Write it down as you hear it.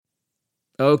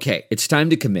Okay, it's time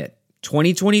to commit.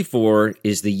 2024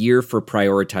 is the year for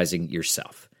prioritizing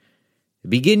yourself.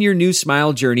 Begin your new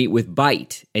smile journey with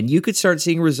Byte, and you could start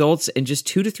seeing results in just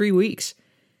 2 to 3 weeks.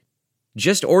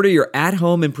 Just order your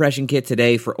at-home impression kit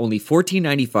today for only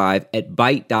 $14.95 at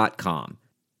Byte.com.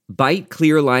 Byte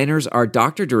clear liners are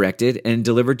doctor-directed and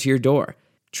delivered to your door.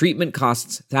 Treatment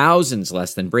costs thousands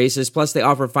less than braces, plus they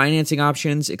offer financing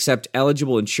options, accept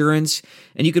eligible insurance,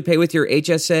 and you could pay with your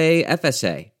HSA,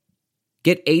 FSA.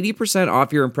 Get 80%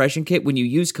 off your impression kit when you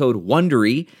use code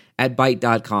WONDERY at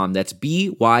Byte.com. That's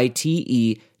BYTE.com.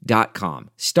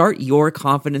 Start your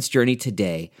confidence journey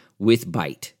today with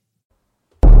Byte.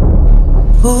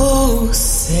 Oh,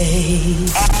 say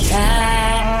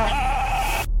can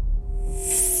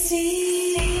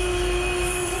see.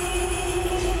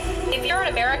 If you're an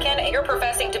American and you're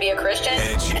professing to be a Christian,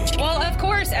 well, of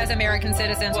course, as American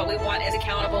citizens, what we want is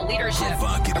accountable leadership.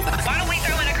 why don't we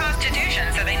throw in a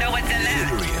constitution so they know what's in that?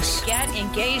 Get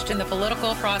engaged in the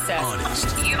political process.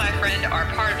 Honest. You, my friend, are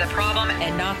part of the problem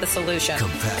And not the solution.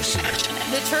 Compassionate.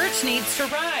 The church needs to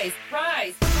rise.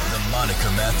 The Monica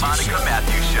Matthews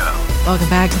Show. Welcome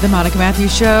back to the Monica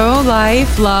Matthews Show.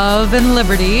 Life, love, and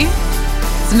liberty.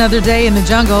 It's another day in the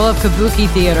jungle of Kabuki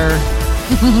Theater.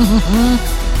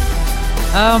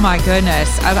 Oh my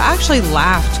goodness. I've actually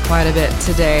laughed quite a bit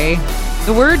today.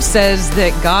 The word says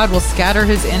that God will scatter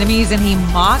his enemies, and he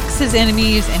mocks his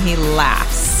enemies, and he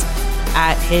laughs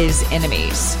at his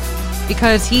enemies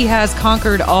because he has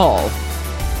conquered all.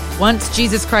 Once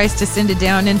Jesus Christ ascended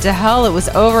down into hell, it was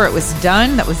over. It was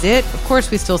done. That was it. Of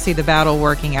course, we still see the battle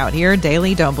working out here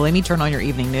daily. Don't believe me? Turn on your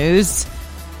evening news.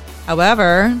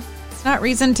 However, it's not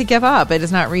reason to give up. It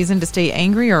is not reason to stay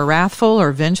angry or wrathful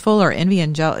or vengeful or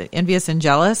envious and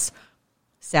jealous,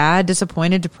 sad,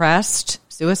 disappointed, depressed,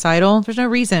 suicidal. There's no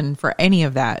reason for any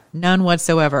of that. None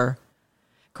whatsoever.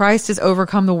 Christ has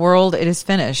overcome the world. It is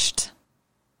finished.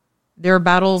 There are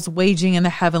battles waging in the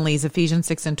heavenlies, Ephesians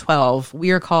 6 and 12. We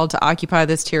are called to occupy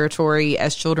this territory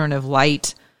as children of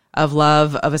light, of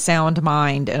love, of a sound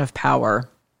mind, and of power.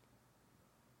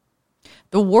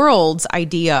 The world's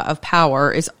idea of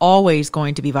power is always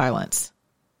going to be violence.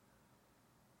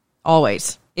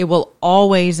 Always. It will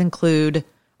always include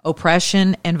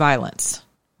oppression and violence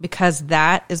because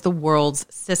that is the world's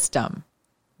system.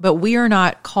 But we are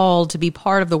not called to be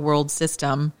part of the world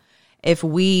system if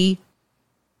we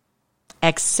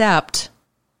accept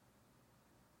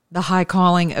the high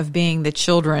calling of being the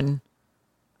children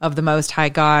of the Most High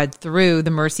God through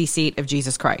the mercy seat of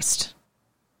Jesus Christ.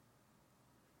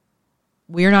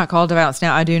 We are not called to violence.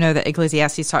 Now, I do know that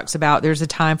Ecclesiastes talks about there's a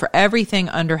time for everything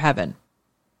under heaven.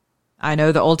 I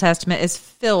know the Old Testament is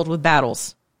filled with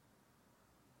battles.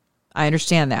 I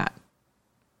understand that.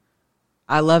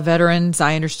 I love veterans.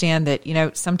 I understand that,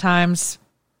 sometimes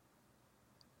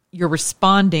you're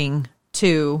responding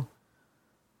to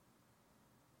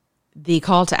the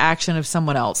call to action of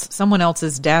someone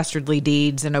else's dastardly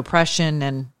deeds and oppression.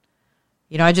 And,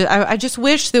 I just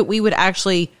wish that we would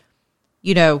actually,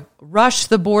 rush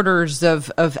the borders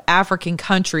of African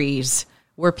countries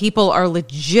where people are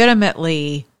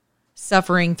legitimately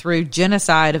suffering through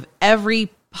genocide of every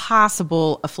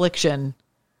possible affliction.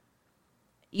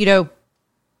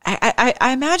 I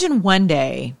imagine one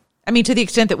day, to the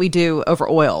extent that we do over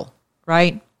oil,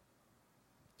 right?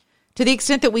 To the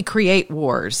extent that we create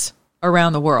wars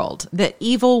around the world, that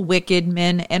evil, wicked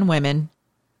men and women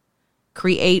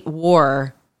create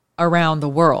war around the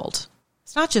world.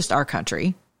 It's not just our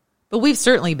country, but we've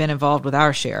certainly been involved with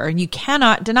our share, and you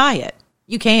cannot deny it.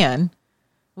 You can.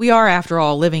 We are, after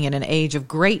all, living in an age of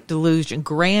great delusion,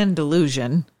 grand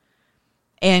delusion,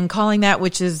 and calling that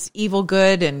which is evil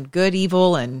good and good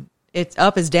evil, and it's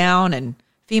up is down, and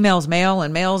female's male,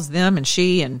 and male's them and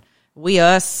she, and we,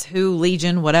 us, who,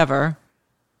 legion, whatever.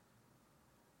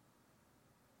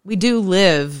 We do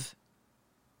live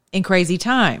in crazy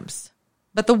times.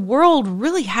 But the world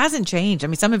really hasn't changed.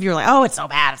 Some of you are like, oh, it's so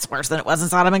bad. It's worse than it was in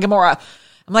Sodom and Gomorrah.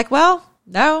 I'm like, well,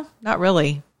 no, not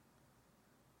really.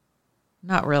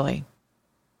 Not really.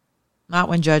 Not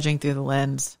when judging through the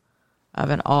lens of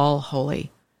an all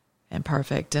holy and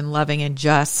perfect and loving and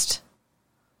just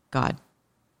God.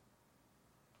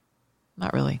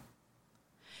 Not really.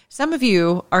 Some of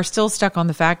you are still stuck on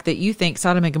the fact that you think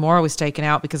Sodom and Gomorrah was taken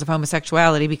out because of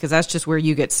homosexuality, because that's just where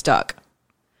you get stuck.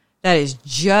 That is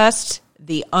just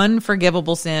the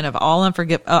unforgivable sin of all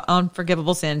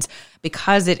unforgivable sins,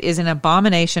 because it is an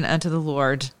abomination unto the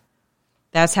Lord.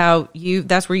 That's where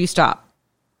you stop.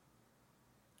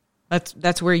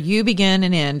 That's where you begin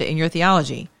and end in your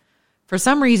theology. For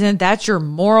some reason, that's your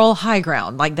moral high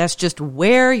ground. Like that's just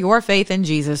where your faith in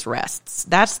Jesus rests.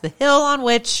 That's the hill on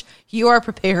which you are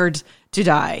prepared to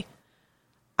die.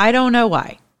 I don't know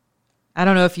why. I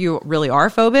don't know if you really are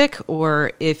phobic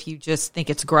or if you just think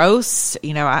it's gross.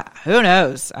 You know, who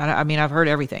knows? I mean, I've heard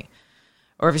everything.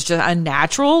 Or if it's just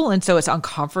unnatural and so it's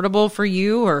uncomfortable for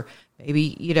you, or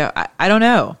maybe, you know, I don't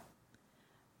know.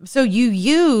 So you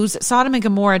use Sodom and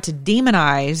Gomorrah to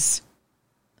demonize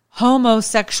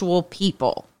homosexual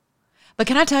people. But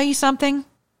can I tell you something?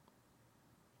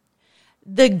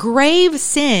 The grave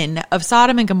sin of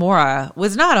Sodom and Gomorrah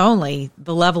was not only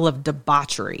the level of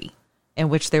debauchery in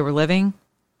which they were living,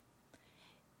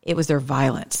 it was their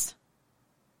violence.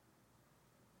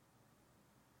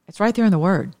 It's right there in the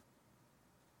word.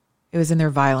 It was in their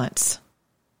violence.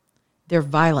 Their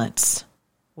violence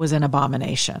was an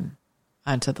abomination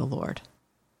unto the Lord.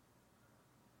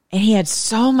 And he had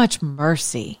so much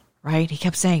mercy, right? He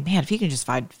kept saying, man, if you can just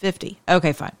find 50.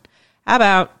 Okay, fine. How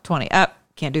about 20?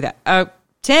 Can't do that.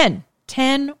 10.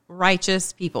 10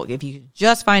 righteous people. If you could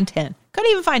just find 10.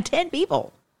 Couldn't even find 10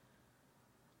 people.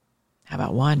 How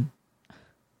about one?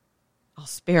 I'll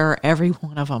spare every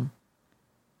one of them.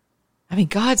 I mean,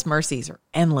 God's mercies are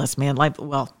endless, man. Like,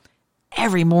 well,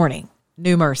 every morning,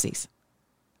 new mercies,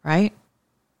 right?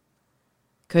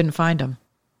 Couldn't find them.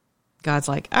 God's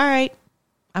like, all right,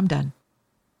 I'm done.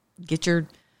 Get your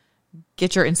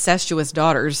incestuous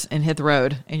daughters and hit the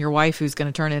road, and your wife who's going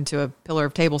to turn into a pillar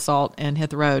of table salt and hit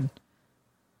the road.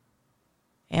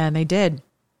 And they did.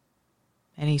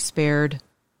 And he spared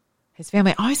his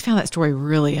family. I always found that story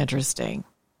really interesting,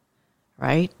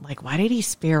 right? Like, why did he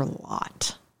spare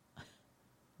Lot?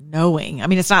 Knowing. I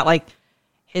mean, it's not like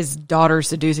his daughter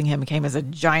seducing him came as a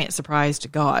giant surprise to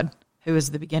God, who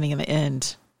is the beginning and the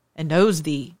end, and knows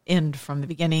the end from the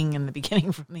beginning and the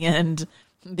beginning from the end,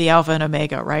 the Alpha and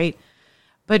Omega, right?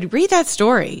 But read that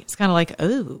story. It's kind of like,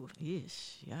 oh,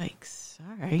 yikes.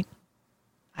 All right.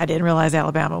 I didn't realize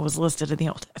Alabama was listed in the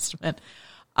Old Testament.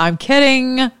 I'm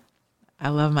kidding. I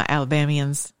love my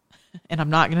Alabamians. And I'm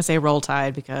not going to say Roll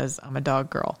Tide because I'm a dog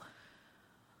girl.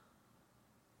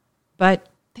 But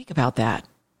think about that.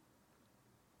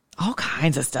 All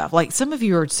kinds of stuff. Like some of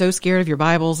you are so scared of your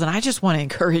Bibles, and I just want to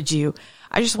encourage you.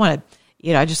 I just want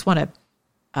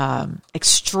to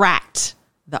extract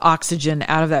the oxygen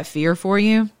out of that fear for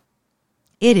you.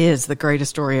 It is the greatest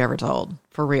story ever told,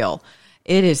 for real.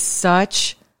 It is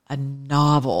such a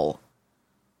novel.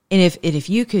 And if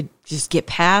you could just get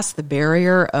past the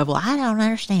barrier of, well, I don't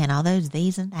understand all those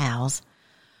these and thous.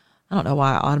 I don't know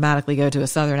why I automatically go to a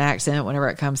Southern accent whenever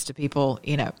it comes to people,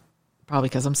 probably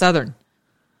because I'm Southern.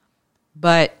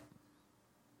 But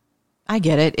I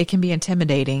get it. It can be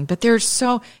intimidating. But here's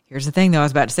the thing, though, I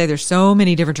was about to say, there's so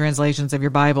many different translations of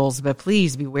your Bibles, but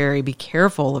please be wary, be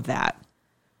careful of that.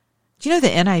 Do you know the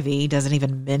NIV doesn't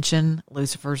even mention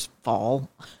Lucifer's fall?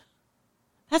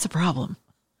 That's a problem.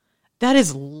 That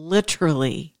is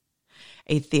literally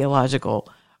a theological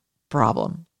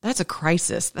problem. That's a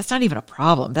crisis. That's not even a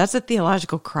problem. That's a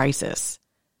theological crisis.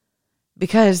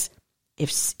 Because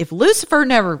if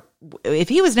Lucifer if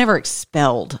he was never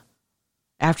expelled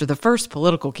after the first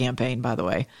political campaign, by the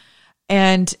way,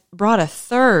 and brought a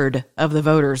third of the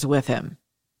voters with him,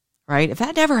 right? If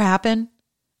that never happened,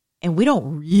 and we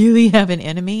don't really have an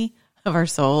enemy of our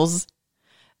souls,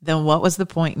 then what was the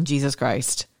point in Jesus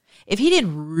Christ? If he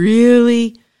didn't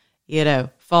really,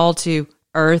 fall to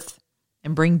earth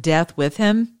and bring death with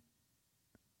him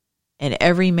and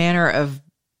every manner of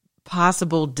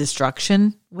possible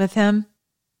destruction with him,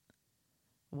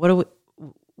 what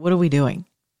are we doing?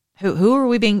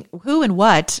 Who and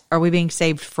what are we being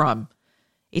saved from?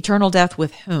 Eternal death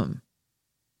with whom?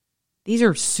 These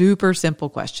are super simple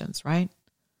questions, right?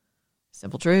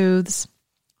 Simple truths,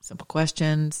 simple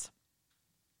questions.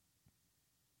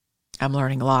 I'm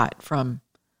learning a lot from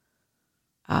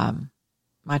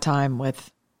my time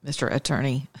with Mr.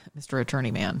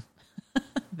 Attorney Man.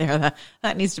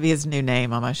 That needs to be his new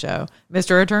name on my show,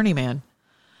 Mr. Attorney Man.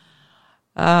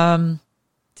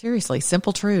 Seriously,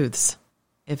 simple truths.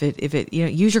 If it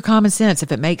use your common sense.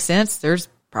 If it makes sense, there's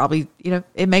probably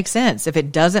it makes sense. If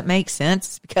it doesn't make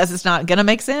sense, because it's not going to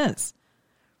make sense.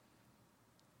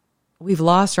 We've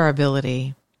lost our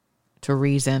ability to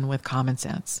reason with common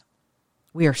sense.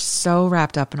 We are so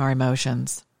wrapped up in our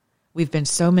emotions. We've been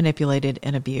so manipulated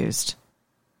and abused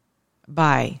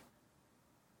by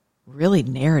really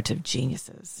narrative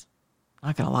geniuses.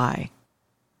 Not going to lie.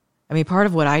 I mean, part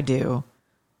of what I do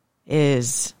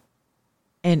is,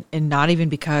 and not even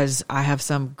because I have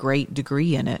some great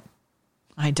degree in it.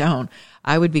 I don't.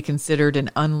 I would be considered an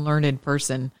unlearned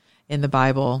person in the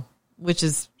Bible, which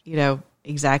is,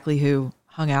 exactly who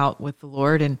hung out with the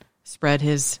Lord and spread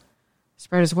his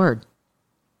word.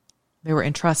 They were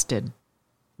entrusted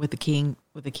with the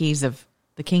keys of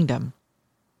the kingdom,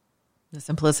 the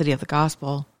simplicity of the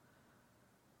gospel.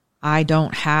 I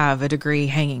don't have a degree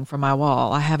hanging from my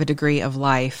wall. I have a degree of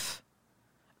life.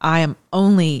 I am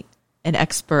only an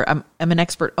expert. I'm an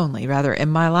expert only, rather, in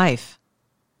my life.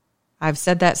 I've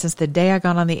said that since the day I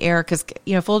got on the air because,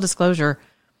 full disclosure,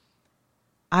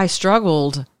 I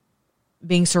struggled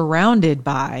being surrounded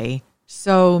by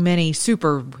so many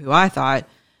who I thought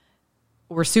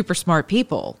were super smart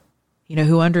people,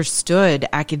 who understood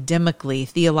academically,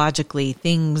 theologically,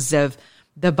 things of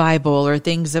the Bible or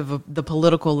things of the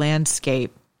political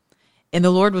landscape. And the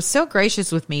Lord was so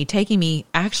gracious with me, taking me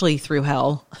actually through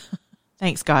hell.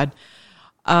 Thanks, God.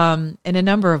 In a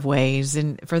number of ways.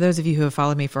 And for those of you who have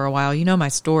followed me for a while, you know my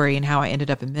story and how I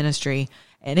ended up in ministry.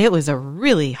 And it was a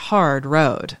really hard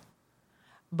road.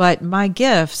 But my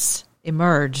gifts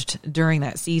emerged during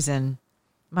that season.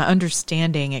 My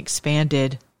understanding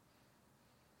expanded.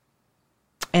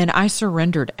 And I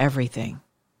surrendered everything.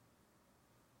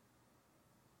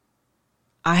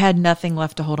 I had nothing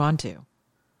left to hold on to.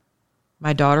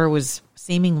 My daughter was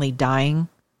seemingly dying.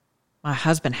 My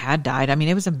husband had died. I mean,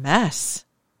 it was a mess.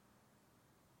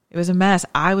 It was a mess.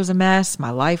 I was a mess. My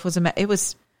life was a mess. It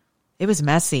was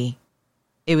messy.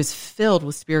 It was filled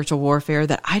with spiritual warfare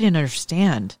that I didn't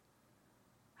understand.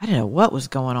 I didn't know what was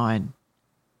going on.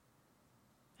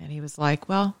 And he was like,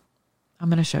 well, I'm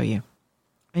going to show you.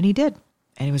 And he did.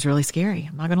 And it was really scary.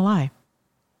 I'm not going to lie.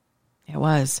 It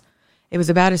was. It was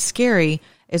about as scary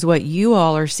as what you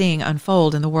all are seeing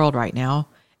unfold in the world right now.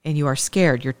 And you are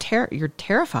scared. You're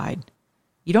terrified.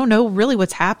 You don't know really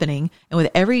what's happening. And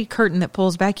with every curtain that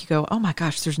pulls back, you go, oh my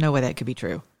gosh, there's no way that could be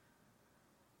true.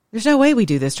 There's no way we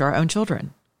do this to our own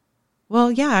children. Well,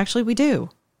 yeah, actually we do.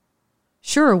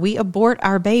 Sure, we abort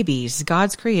our babies,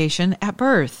 God's creation, at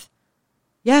birth.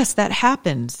 Yes, that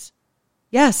happens.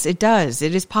 Yes, it does.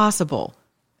 It is possible.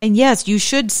 And yes, you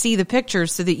should see the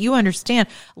pictures so that you understand.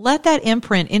 Let that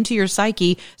imprint into your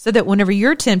psyche so that whenever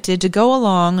you're tempted to go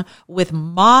along with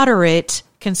moderate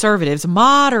conservatives,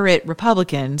 moderate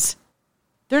Republicans,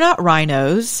 they're not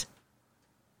rhinos.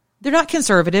 They're not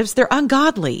conservatives. They're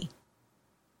ungodly.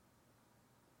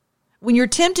 When you're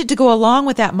tempted to go along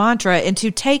with that mantra and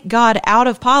to take God out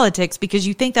of politics because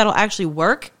you think that'll actually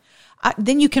work,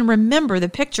 then you can remember the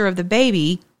picture of the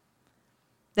baby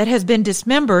that has been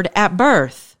dismembered at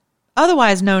birth,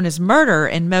 otherwise known as murder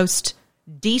in most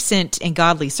decent and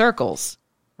godly circles,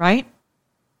 right?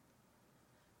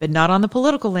 But not on the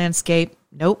political landscape.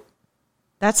 Nope.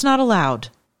 That's not allowed.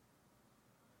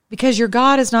 Because your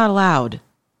God is not allowed.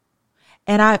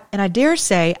 And I dare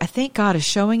say, I think God is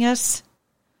showing us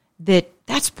that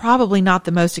that's probably not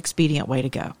the most expedient way to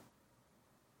go.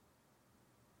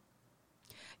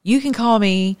 You can call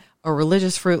me a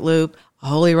religious Fruit Loop, a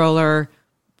holy roller,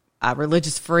 a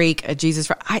religious freak, a Jesus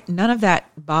freak. None of that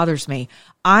bothers me.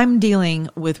 I'm dealing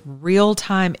with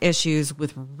real-time issues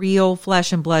with real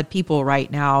flesh and blood people right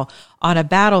now on a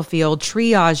battlefield,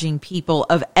 triaging people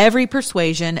of every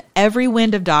persuasion, every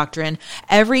wind of doctrine,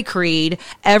 every creed,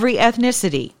 every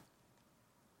ethnicity.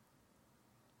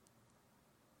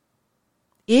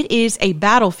 It is a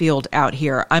battlefield out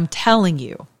here, I'm telling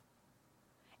you.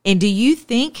 And do you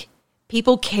think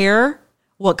people care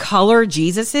what color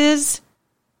Jesus is?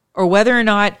 Or whether or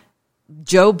not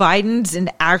Joe Biden's an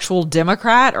actual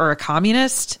Democrat or a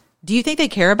communist? Do you think they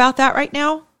care about that right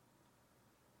now?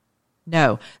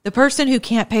 No. The person who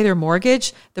can't pay their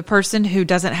mortgage, the person who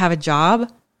doesn't have a job,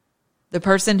 the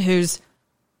person whose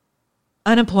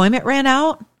unemployment ran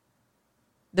out,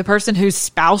 the person whose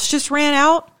spouse just ran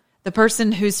out, the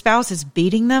person whose spouse is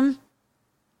beating them,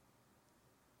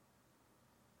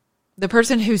 the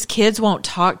person whose kids won't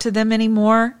talk to them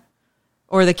anymore,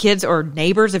 or the kids or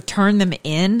neighbors have turned them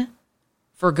in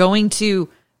for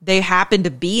they happen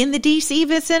to be in the D.C.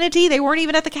 vicinity. They weren't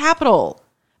even at the Capitol.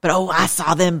 But, I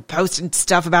saw them posting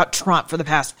stuff about Trump for the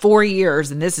past 4 years,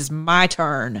 and this is my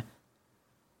turn.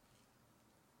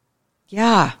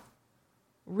 Yeah.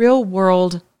 Real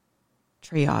world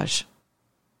triage.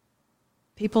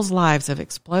 People's lives have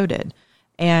exploded.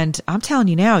 And I'm telling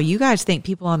you now, you guys think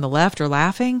people on the left are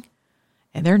laughing,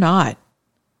 and they're not.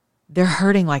 They're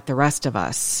hurting like the rest of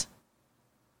us.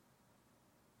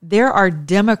 There are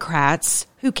Democrats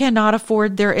who cannot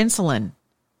afford their insulin.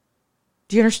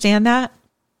 Do you understand that?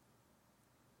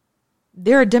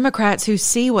 There are Democrats who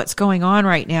see what's going on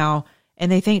right now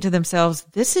and they think to themselves,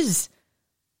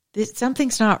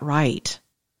 something's not right.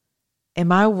 And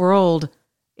my world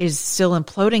is still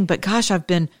imploding, but gosh, I've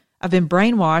been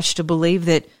brainwashed to believe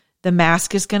that the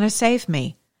mask is going to save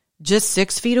me. just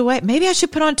 6 feet away. Maybe I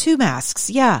should put on 2 masks.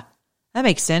 Yeah, that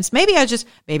makes sense. Maybe I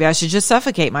should just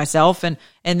suffocate myself and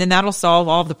then that'll solve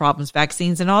all of the problems,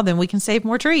 vaccines and all. Then we can save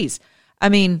more trees. I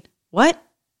mean, what?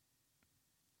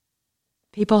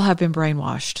 People have been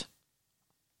brainwashed.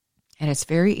 And it's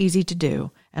very easy to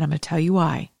do. And I'm going to tell you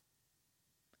why.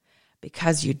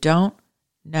 Because you don't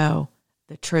know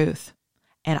the truth.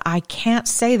 And I can't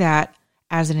say that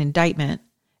as an indictment,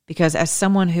 because as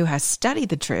someone who has studied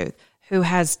the truth, who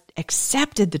has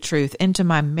accepted the truth into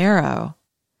my marrow,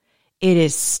 it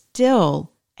is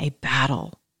still a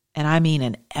battle. And I mean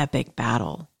an epic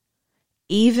battle.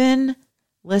 Even,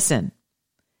 listen,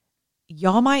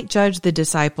 y'all might judge the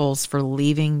disciples for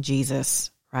leaving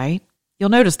Jesus, right? You'll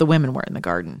notice the women were in the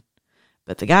garden,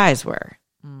 but the guys were.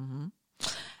 Mm-hmm.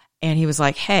 And he was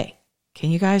like, hey, can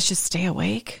you guys just stay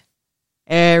awake?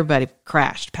 Everybody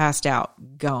crashed, passed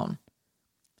out, gone,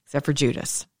 except for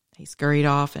Judas. He scurried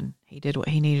off and he did what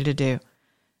he needed to do.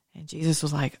 And Jesus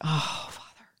was like, oh,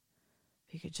 Father,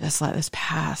 if you could just let this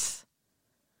pass.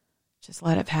 Just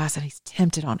let it pass. And he's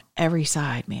tempted on every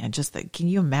side, man. Can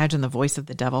you imagine the voice of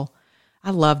the devil? I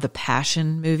love the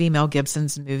Passion movie, Mel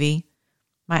Gibson's movie.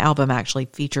 My album actually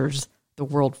features the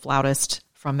World Flautist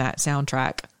from that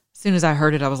soundtrack. As soon as I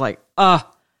heard it, I was like, I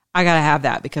got to have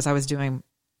that, because I was doing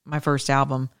my first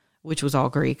album, which was all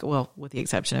Greek, well, with the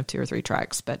exception of 2 or 3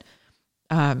 tracks, but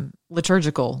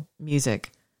liturgical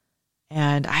music.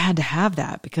 And I had to have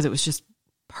that because it was just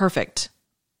perfect.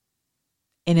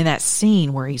 And in that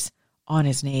scene where he's on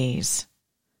his knees,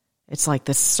 it's like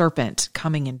the serpent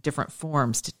coming in different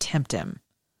forms to tempt him,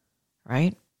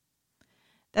 right?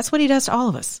 That's what he does to all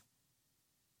of us.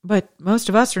 But most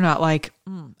of us are not like,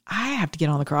 I have to get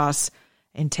on the cross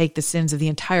and take the sins of the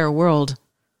entire world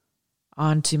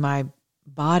onto my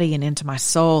body and into my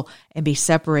soul and be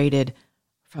separated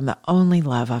from the only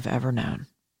love I've ever known.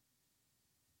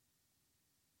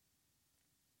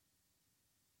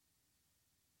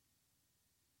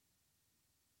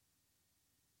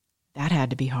 That had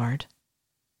to be hard.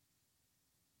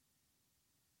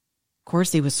 Of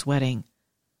course, he was sweating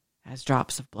as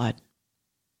drops of blood.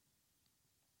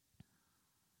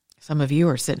 Some of you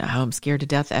are sitting at home scared to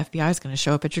death the FBI is going to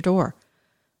show up at your door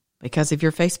because of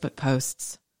your Facebook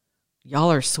posts.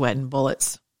 Y'all are sweating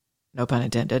bullets, no pun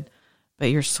intended,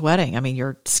 but you're sweating. I mean,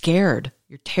 you're scared.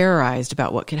 You're terrorized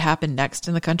about what could happen next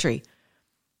in the country.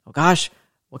 Oh gosh,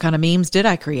 what kind of memes did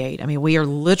I create? I mean, we are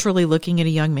literally looking at a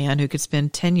young man who could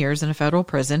spend 10 years in a federal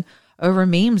prison over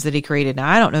memes that he created. Now,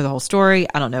 I don't know the whole story.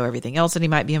 I don't know everything else that he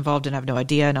might be involved in. I have no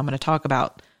idea. And I'm going to talk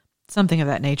about something of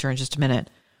that nature in just a minute.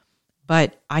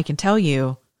 But I can tell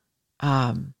you,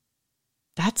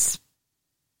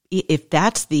 if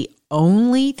that's the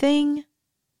only thing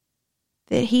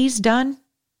that he's done,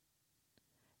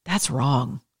 that's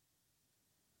wrong.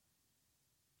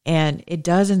 And it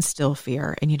does instill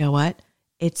fear. And you know what?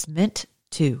 It's meant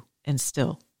to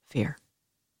instill fear,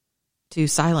 to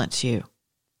silence you.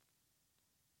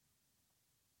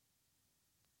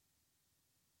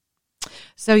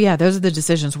 So yeah, those are the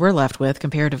decisions we're left with,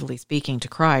 comparatively speaking, to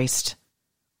Christ.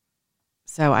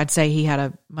 So I'd say he had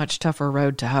a much tougher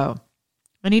road to hoe.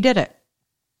 And he did it.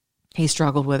 He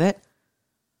struggled with it.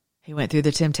 He went through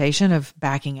the temptation of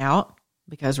backing out,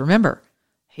 because remember,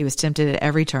 he was tempted at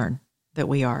every turn that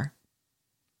we are.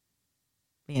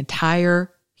 The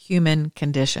entire human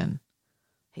condition,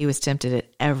 he was tempted at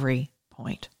every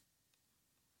point.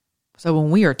 So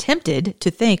when we are tempted to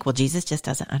think, well, Jesus just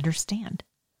doesn't understand,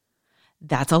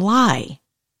 that's a lie.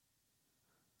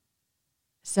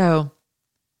 So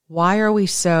why are we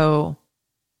so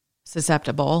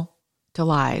susceptible to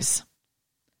lies?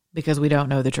 Because we don't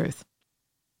know the truth.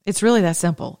 It's really that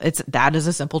simple. That is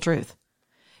a simple truth.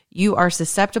 You are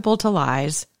susceptible to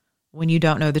lies when you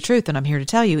don't know the truth. And I'm here to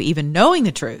tell you, even knowing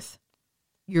the truth,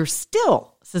 you're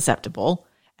still susceptible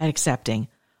at accepting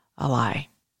a lie.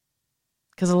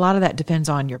 Because a lot of that depends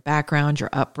on your background, your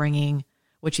upbringing,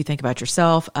 what you think about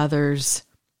yourself, others,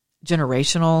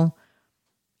 generational,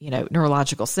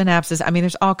 neurological synapses. I mean,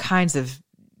 there's all kinds of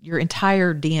your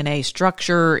entire DNA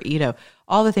structure,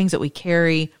 all the things that we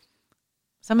carry.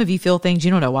 Some of you feel things you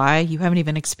don't know why. You haven't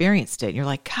even experienced it. And you're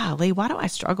like, golly, why do I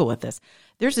struggle with this?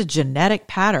 There's a genetic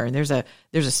pattern. There's a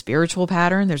spiritual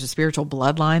pattern. There's a spiritual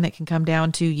bloodline that can come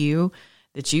down to you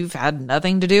that you've had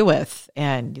nothing to do with.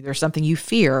 And there's something you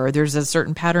fear, or there's a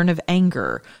certain pattern of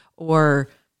anger, or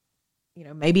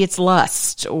maybe it's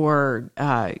lust or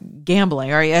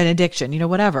gambling or an addiction,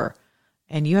 whatever.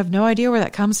 And you have no idea where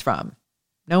that comes from.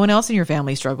 No one else in your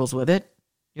family struggles with it.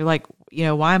 You're like,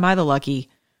 why am I the lucky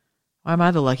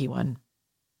one?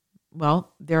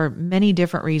 Well, there are many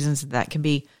different reasons that can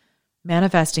be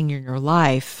manifesting in your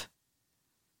life.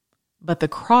 But the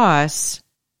cross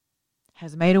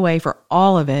has made a way for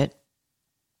all of it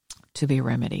to be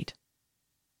remedied.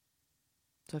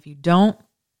 So if you don't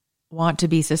want to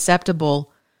be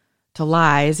susceptible to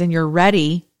lies and you're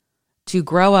ready to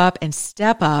grow up and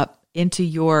step up into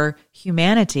your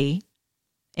humanity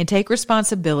and take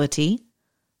responsibility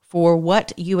for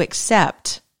what you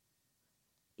accept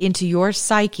into your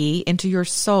psyche, into your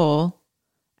soul,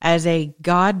 as a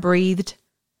God-breathed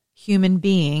human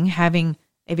being, having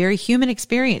a very human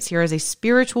experience here as a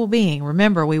spiritual being.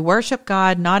 Remember, we worship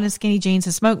God not in skinny jeans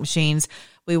and smoke machines.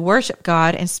 We worship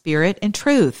God in spirit and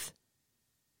truth.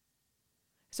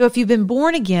 So if you've been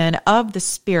born again of the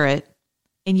Spirit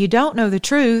and you don't know the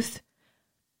truth,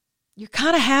 you're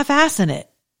kind of half-assing it.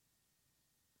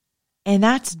 And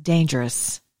that's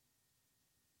dangerous.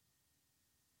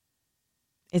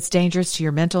 It's dangerous to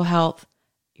your mental health,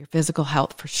 your physical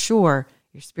health for sure,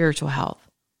 your spiritual health.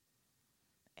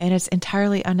 And it's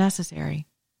entirely unnecessary.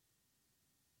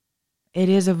 It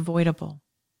is avoidable.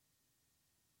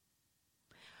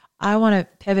 I want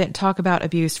to pivot and talk about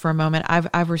abuse for a moment.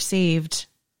 I've received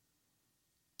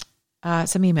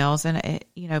some emails,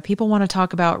 and people want to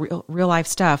talk about real life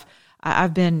stuff.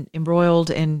 I've been embroiled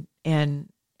in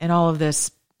all of this,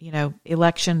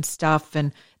 election stuff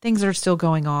and things that are still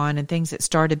going on, and things that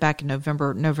started back in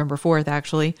November 4th,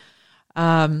 actually.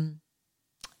 And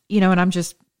I'm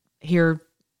just here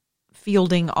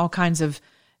fielding all kinds of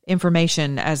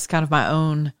information as kind of my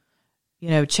own,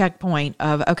 checkpoint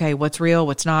of, okay, what's real,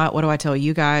 what's not, what do I tell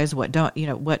you guys, what don't,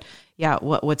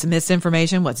 what's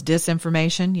misinformation, what's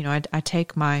disinformation. I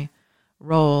take my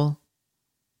role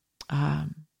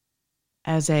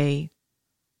as a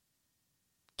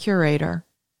curator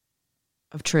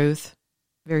of truth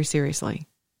very seriously.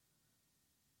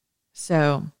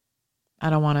 So I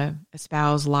don't want to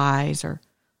espouse lies or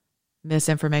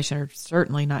misinformation, or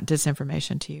certainly not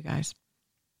disinformation to you guys.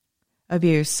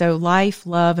 Abuse. So life,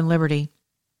 love, and liberty,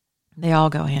 they all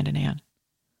go hand in hand.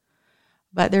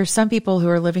 But there's some people who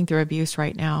are living through abuse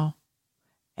right now.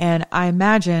 And I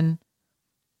imagine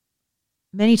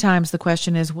many times the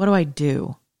question is, what do I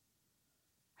do?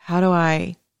 How do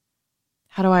I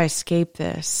escape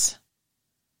this?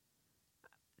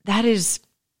 That is,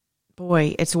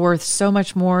 boy, it's worth so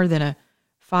much more than a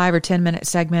 5 or 10 minute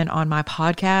segment on my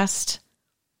podcast.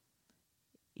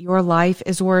 Your life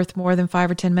is worth more than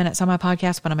 5 or 10 minutes on my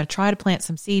podcast, but I'm going to try to plant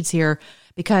some seeds here,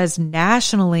 because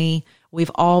nationally,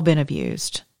 we've all been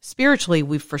abused. Spiritually,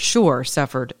 we've for sure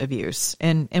suffered abuse,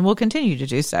 and we'll continue to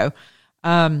do so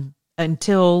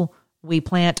until we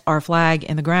plant our flag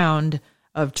in the ground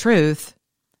of truth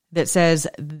that says,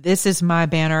 this is my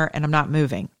banner and I'm not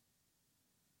moving.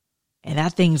 And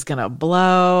that thing's going to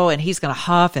blow, and he's going to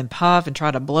huff and puff and try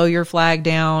to blow your flag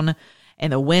down,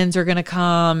 and the winds are going to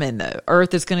come, and the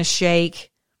earth is going to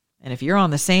shake. And if you're on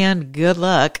the sand, good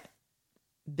luck.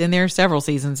 Been there several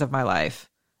seasons of my life.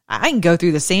 I can go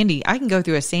through a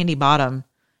sandy bottom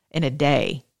in a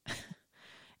day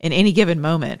in any given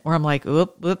moment where I'm like,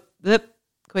 whoop, whoop, whoop,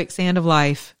 quicksand of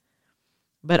life.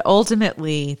 But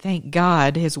ultimately, thank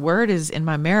God, his word is in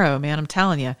my marrow, man. I'm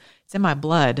telling you, it's in my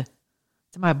blood.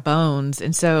 It's in my bones.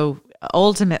 And so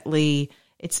ultimately,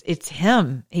 it's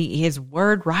him. His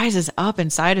word rises up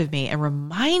inside of me and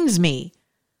reminds me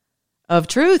of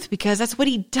truth, because that's what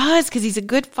he does, because he's a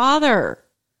good father.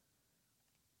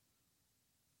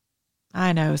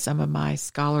 I know some of my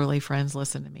scholarly friends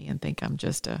listen to me and think I'm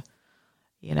just a,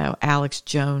 Alex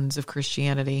Jones of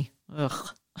Christianity. Ugh,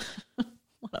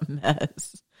 what a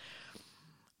mess.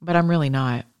 But I'm really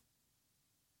not.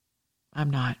 I'm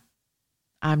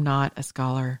not a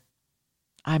scholar.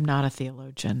 I'm not a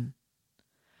theologian.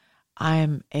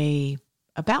 I'm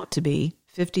about to be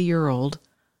 50-year-old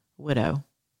widow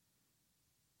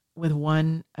with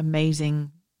one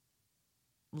amazing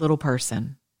little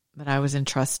person that I was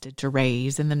entrusted to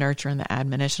raise in the nurture and the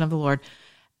admonition of the Lord.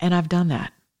 And I've done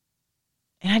that.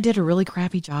 And I did a really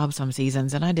crappy job some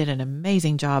seasons, and I did an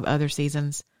amazing job other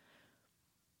seasons.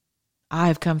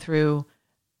 I've come through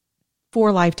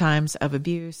 4 lifetimes of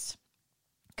abuse,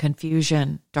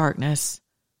 confusion, darkness.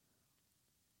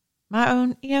 My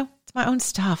own, it's my own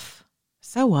stuff.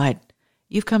 So what?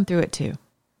 You've come through it too.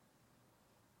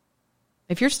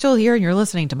 If you're still here and you're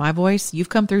listening to my voice, you've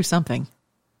come through something.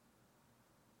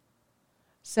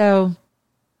 So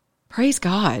praise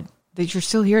God that you're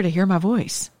still here to hear my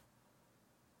voice,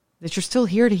 that you're still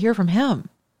here to hear from him.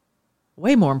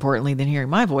 Way more importantly than hearing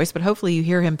my voice, but hopefully you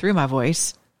hear him through my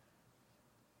voice.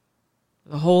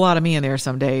 There's a whole lot of me in there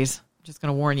some days. I'm just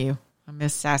going to warn you. I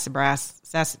miss sassy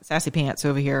pants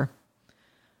over here.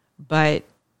 But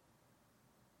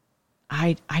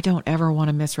I don't ever want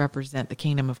to misrepresent the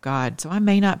kingdom of God. So I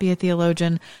may not be a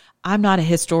theologian. I'm not a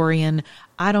historian.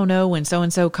 I don't know when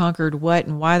so-and-so conquered what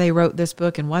and why they wrote this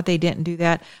book and what they didn't do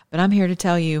that. But I'm here to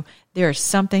tell you there is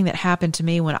something that happened to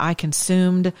me when I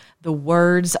consumed the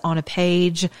words on a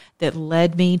page that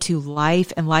led me to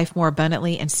life and life more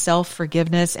abundantly and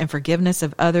self-forgiveness and forgiveness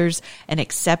of others and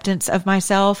acceptance of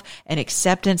myself and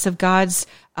acceptance of God's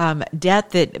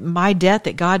debt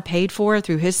that God paid for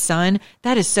through his son.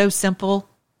 That is so simple.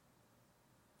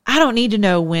 I don't need to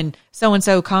know when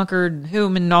so-and-so conquered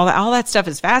whom and all that. All that stuff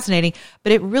is fascinating,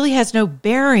 but it really has no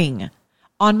bearing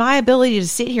on my ability to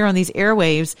sit here on these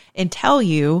airwaves and tell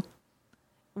you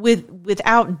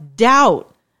without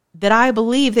doubt that I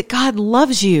believe that God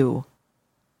loves you.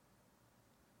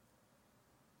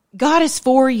 God is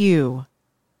for you.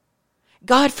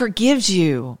 God forgives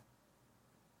you.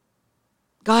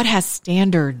 God has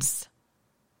standards.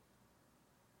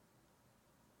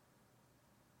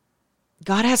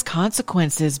 God has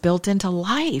consequences built into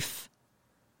life.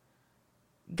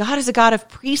 God is a God of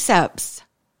precepts.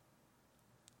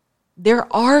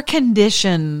 There are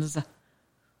conditions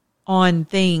on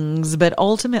things, but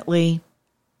ultimately,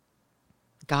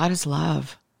 God is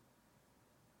love.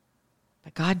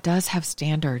 But God does have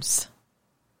standards.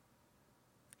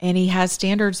 And he has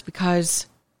standards because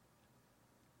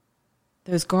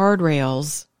those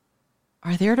guardrails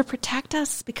are there to protect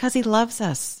us because he loves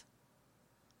us.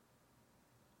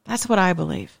 That's what I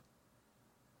believe.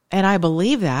 And I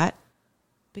believe that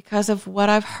because of what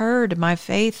I've heard. My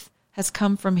faith has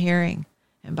come from hearing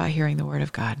and by hearing the word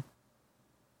of God.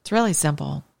 It's really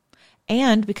simple.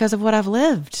 And because of what I've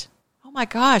lived. Oh my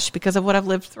gosh, because of what I've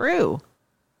lived through.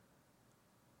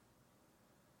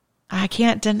 I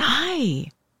can't deny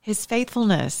his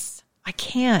faithfulness. I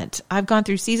can't. I've gone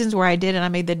through seasons where I did, and I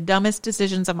made the dumbest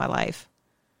decisions of my life.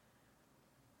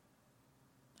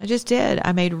 I just did.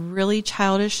 I made really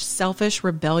childish, selfish,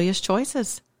 rebellious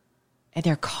choices. And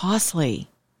they're costly.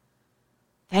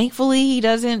 Thankfully, he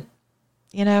doesn't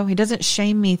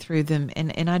shame me through them.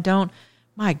 And I don't,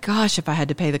 my gosh, if I had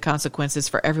to pay the consequences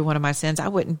for every one of my sins, I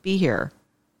wouldn't be here.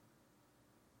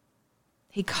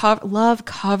 Love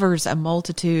covers a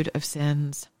multitude of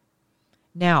sins.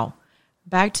 Now,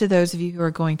 back to those of you who are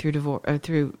going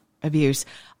through abuse.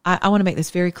 I want to make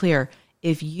this very clear.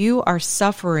 If you are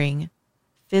suffering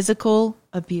physical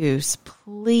abuse,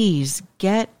 please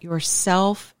get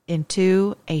yourself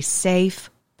into a safe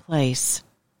place.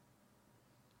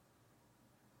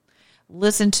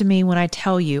 Listen to me when I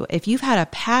tell you, if you've had a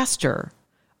pastor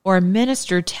or a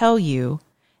minister tell you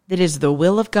that it is the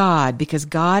will of God, because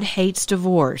God hates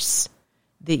divorce,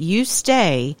 that you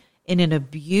stay in an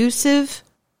abusive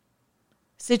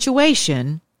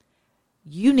situation,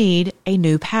 you need a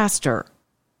new pastor.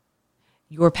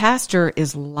 Your pastor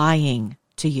is lying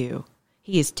to you.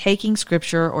 He is taking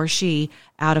scripture, or she,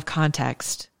 out of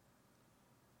context.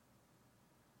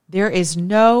 There is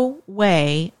no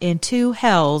way in two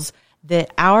hells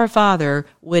that our Father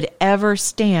would ever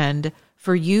stand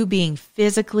for you being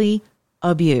physically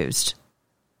abused.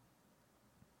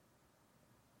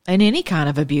 And any kind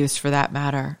of abuse for that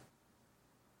matter.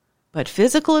 But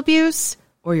physical abuse,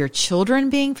 or your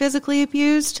children being physically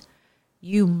abused,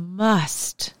 you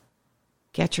must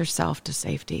get yourself to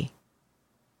safety.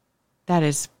 That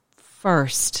is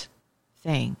first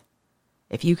thing.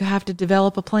 If you have to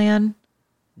develop a plan,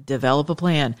 develop a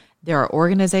plan. There are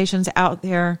organizations out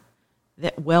there.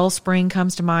 That Wellspring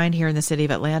comes to mind here in the city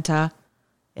of Atlanta.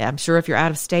 I'm sure if you're out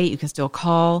of state, you can still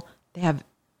call. They have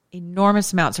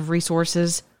enormous amounts of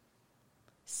resources,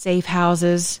 safe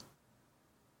houses.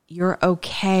 You're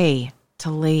okay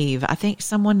to leave. I think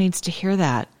someone needs to hear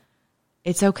that.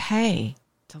 It's okay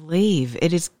to leave.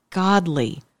 It is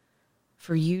godly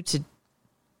for you to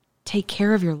take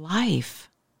care of your life.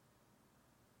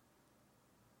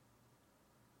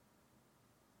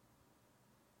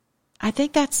 I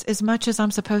think that's as much as I'm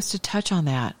supposed to touch on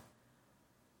that.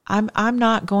 I'm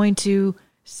not going to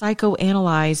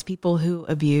psychoanalyze people who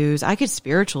abuse. I could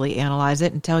spiritually analyze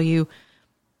it and tell you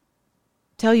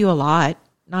a lot,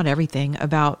 not everything,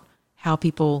 about how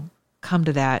people come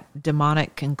to that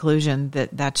demonic conclusion that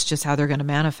that's just how they're going to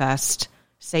manifest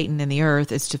Satan in the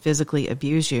earth, is to physically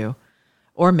abuse you,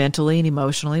 or mentally and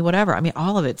emotionally, whatever. I mean,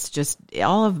 all of it's just,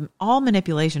 all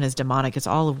manipulation is demonic. It's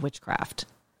all of witchcraft.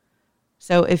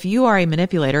 So if you are a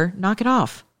manipulator, knock it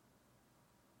off.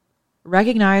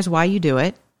 Recognize why you do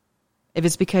it. If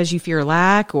it's because you fear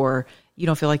lack or you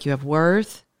don't feel like you have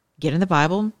worth, get in the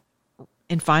Bible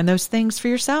and find those things for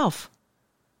yourself.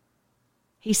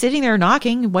 He's sitting there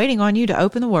knocking, waiting on you to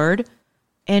open the Word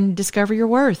and discover your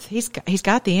worth. He's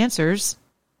got the answers.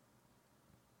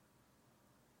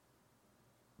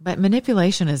 But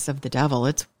manipulation is of the devil.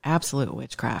 It's absolute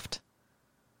witchcraft.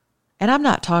 And I'm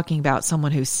not talking about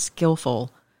someone who's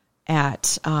skillful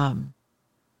at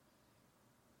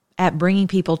bringing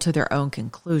people to their own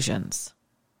conclusions.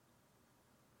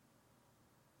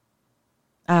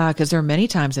 Because there are many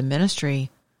times in ministry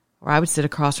where I would sit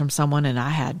across from someone and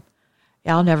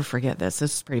I'll never forget this.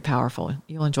 This is pretty powerful.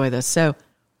 You'll enjoy this. So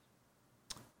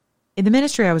in the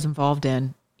ministry I was involved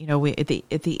in, at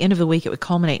the end of the week, it would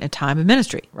culminate in a time of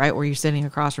ministry, right? Where you're sitting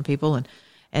across from people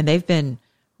and they've been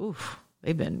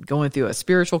going through a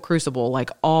spiritual crucible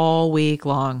like all week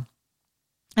long.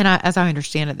 And as I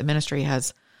understand it, the ministry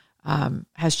has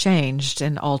changed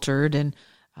and altered and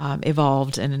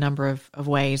evolved in a number of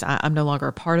ways. I'm no longer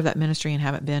a part of that ministry and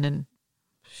haven't been in,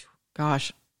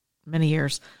 many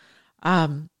years.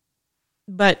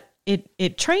 But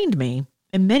it trained me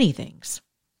in many things,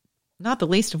 not the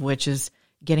least of which is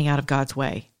getting out of God's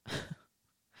way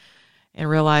and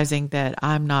realizing that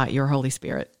I'm not your Holy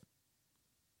Spirit.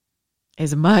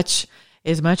 As much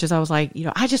as I was like,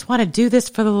 I just want to do this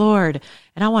for the Lord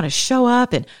and I want to show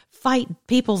up and fight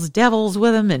people's devils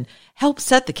with them and help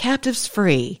set the captives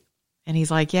free. And he's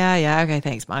like, yeah, okay,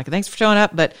 thanks, Monica. Thanks for showing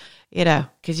up. But,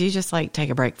 could you just take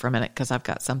a break for a minute? Because I've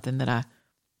got something that I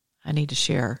need to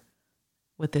share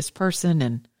with this person,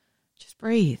 and just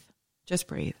breathe.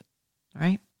 All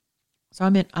right. So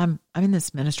I'm in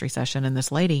this ministry session, and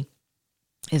this lady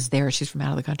is there. She's from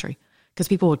out of the country because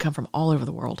people would come from all over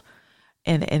the world.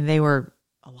 And a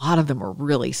lot of them were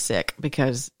really sick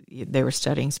because they were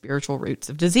studying spiritual roots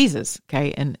of diseases.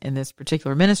 Okay. And this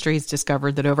particular ministry has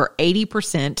discovered that over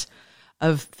 80%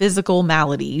 of physical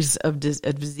maladies, of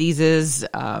diseases,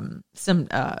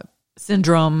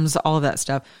 syndromes, all of that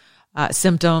stuff,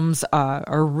 symptoms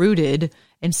are rooted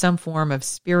in some form of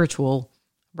spiritual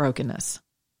brokenness.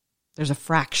 There's a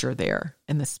fracture there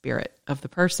in the spirit of the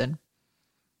person.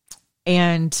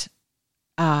 And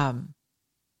so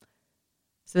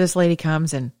this lady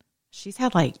comes and she's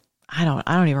had I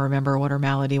don't even remember what her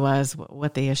malady was,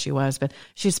 what the issue was, but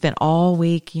she spent all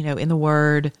week, in the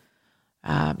Word.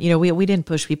 We didn't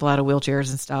push people out of wheelchairs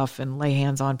and stuff and lay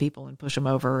hands on people and push them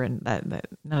over and that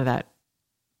none of that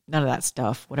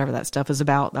stuff, whatever that stuff is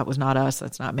about. That was not us.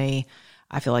 That's not me.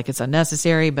 I feel like it's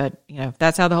unnecessary, but if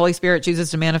that's how the Holy Spirit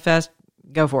chooses to manifest,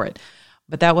 go for it.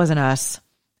 But that wasn't us.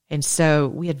 And so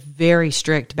we had very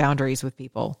strict boundaries with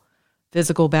people,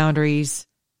 physical boundaries,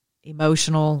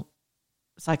 emotional,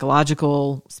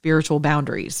 psychological, spiritual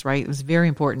boundaries, right? It was very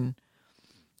important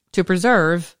to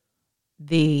preserve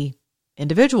the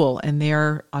individual and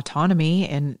their autonomy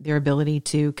and their ability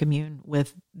to commune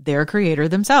with their creator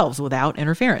themselves without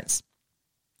interference.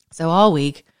 So all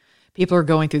week, people are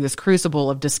going through this crucible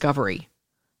of discovery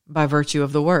by virtue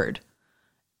of the Word.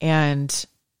 And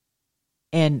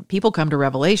people come to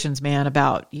revelations, man,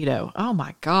 about, oh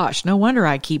my gosh, no wonder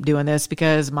I keep doing this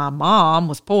because my mom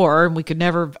was poor and we could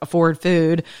never afford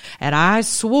food. And I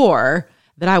swore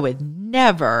that I would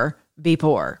never be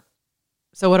poor.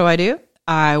 So what do?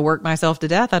 I work myself to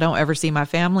death. I don't ever see my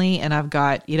family, and I've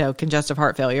got, congestive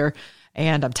heart failure,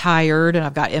 and I'm tired, and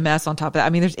I've got MS on top of that. I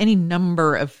mean, there's any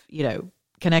number of,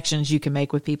 connections you can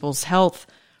make with people's health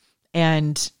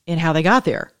and in how they got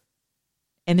there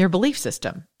and their belief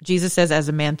system. Jesus says, as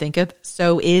a man thinketh,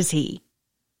 so is he.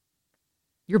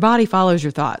 Your body follows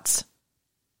your thoughts.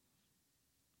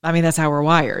 I mean, that's how we're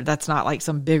wired. That's not like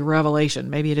some big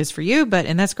revelation. Maybe it is for you,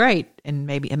 and that's great. And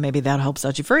maybe that'll help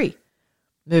set you free.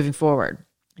 Moving forward,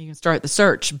 you can start the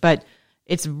search, but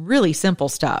it's really simple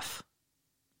stuff.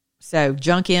 So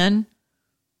junk in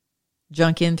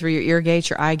through your ear gates,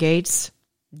 your eye gates.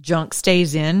 Junk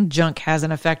stays in. Junk has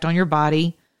an effect on your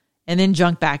body, and then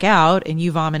junk back out, and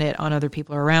you vomit it on other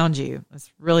people around you.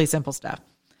 It's really simple stuff.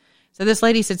 So this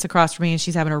lady sits across from me, and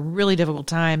she's having a really difficult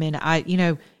time. And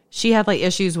she had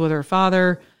issues with her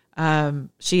father.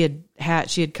 She had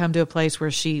come to a place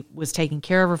where she was taking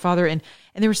care of her father, and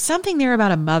there was something there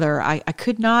about a mother. I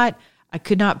could not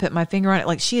put my finger on it.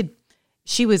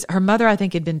 Her mother, I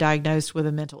think, had been diagnosed with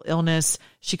a mental illness.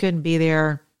 She couldn't be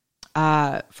there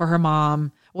for her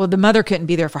mom. Well, the mother couldn't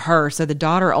be there for her, so the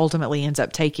daughter ultimately ends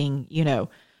up taking,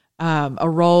 a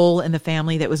role in the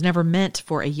family that was never meant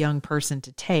for a young person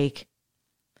to take.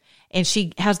 And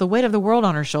she has the weight of the world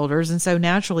on her shoulders. And so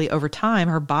naturally, over time,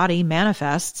 her body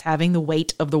manifests having the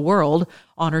weight of the world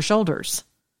on her shoulders.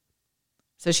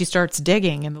 So she starts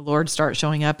digging, and the Lord starts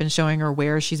showing up and showing her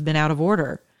where she's been out of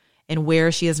order and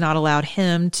where she has not allowed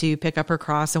him to pick up her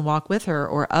cross and walk with her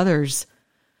or others.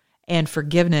 And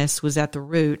forgiveness was at the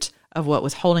root of what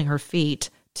was holding her feet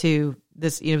to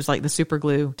this. It was like the super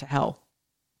glue to hell.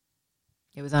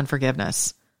 It was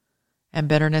unforgiveness and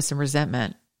bitterness and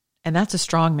resentment And that's a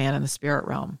strong man in the spirit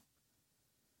realm.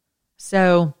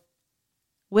 So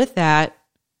with that,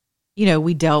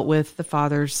 we dealt with the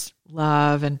Father's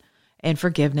love and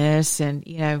forgiveness. And,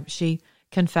 she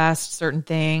confessed certain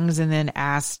things and then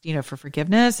asked, for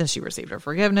forgiveness. And she received her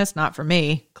forgiveness, not from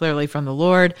me, clearly from the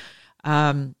Lord.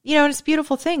 And it's a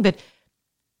beautiful thing. But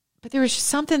there was just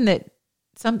something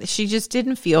she just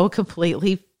didn't feel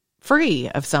completely free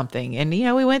of something. And,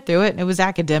 we went through it, and it was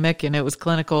academic and it was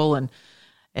clinical and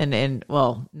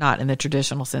well, not in the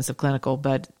traditional sense of clinical,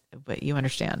 but you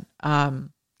understand,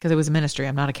 because it was a ministry.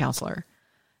 I'm not a counselor.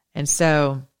 And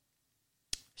so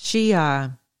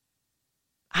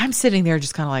I'm sitting there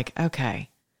just kind of like, okay,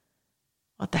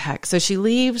 what the heck? So she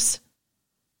leaves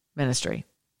ministry.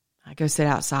 I go sit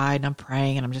outside and I'm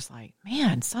praying, and I'm just like,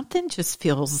 man, something just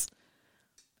feels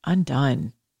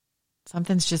undone.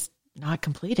 Something's just not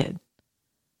completed.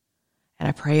 And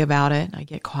I pray about it, and I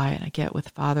get quiet, and I get with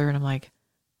the Father, and I'm like,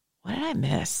 what did I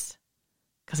miss?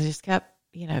 Because I just kept,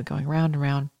 going round and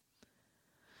round.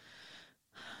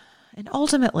 And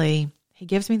ultimately, he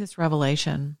gives me this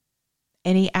revelation,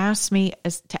 and he asks me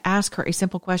to ask her a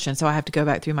simple question. So I have to go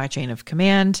back through my chain of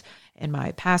command and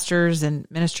my pastors and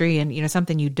ministry. And,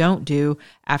 something you don't do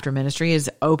after ministry is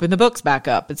open the books back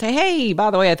up and say, hey,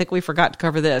 by the way, I think we forgot to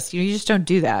cover this. You just don't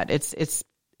do that. It's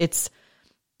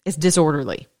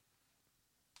disorderly.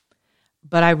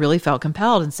 But I really felt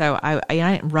compelled. And so I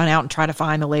didn't run out and try to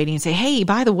find the lady and say, hey,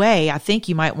 by the way, I think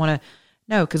you might want to.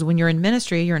 No, because when you're in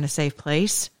ministry, you're in a safe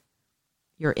place.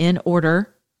 You're in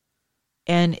order.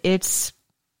 And it's,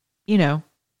 there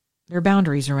are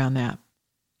boundaries around that.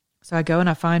 So I go and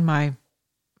I find my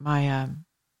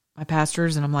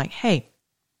pastors, and I'm like, hey,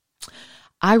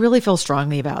 I really feel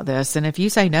strongly about this. And if you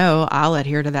say no, I'll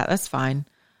adhere to that. That's fine.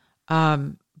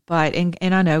 But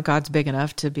I know God's big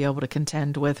enough to be able to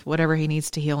contend with whatever he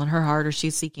needs to heal in her heart, or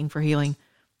she's seeking for healing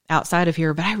outside of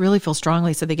here. But I really feel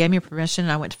strongly. So they gave me permission,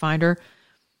 and I went to find her.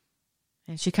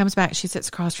 And she comes back. She sits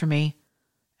across from me.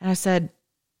 And I said,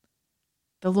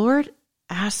 the Lord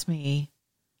asked me,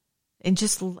 and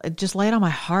just laid on my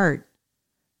heart,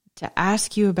 to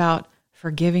ask you about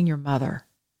forgiving your mother.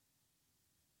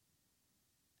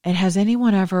 And has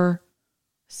anyone ever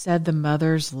said the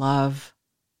mother's love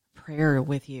prayer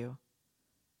with you?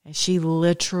 And she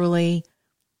literally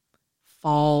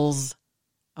falls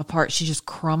apart. She just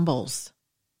crumbles.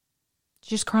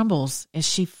 She just crumbles. And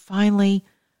she finally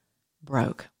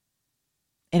broke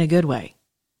in a good way.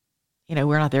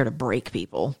 We're not there to break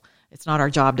people. It's not our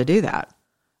job to do that.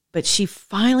 But she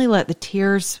finally let the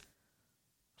tears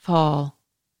fall.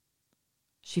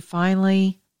 She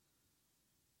finally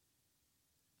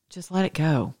just let it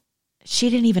go. She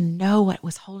didn't even know what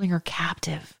was holding her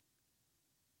captive.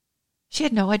 She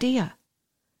had no idea.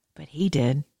 But he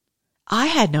did. I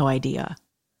had no idea.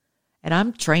 And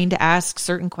I'm trained to ask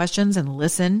certain questions and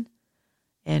listen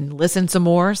some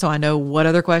more, so I know what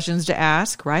other questions to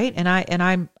ask, right? And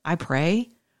I pray,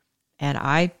 and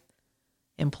I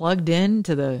am plugged in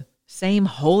to the same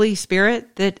Holy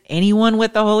Spirit that anyone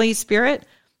with the Holy Spirit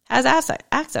has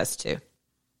access to.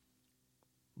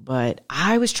 But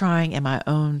I was trying in my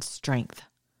own strength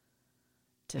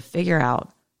to figure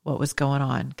out what was going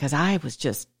on, because I was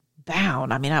just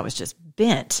bound. I was just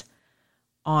bent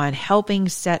on helping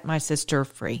set my sister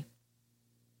free.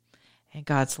 And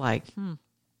God's like,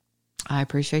 I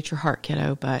appreciate your heart,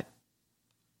 kiddo, but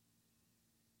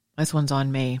this one's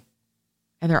on me.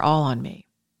 And they're all on me,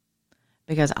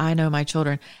 because I know my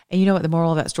children. And you know what the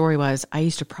moral of that story was? I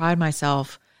used to pride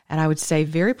myself, and I would say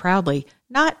very proudly,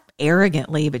 not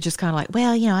arrogantly, but just kind of like,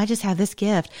 well, I just have this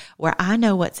gift where I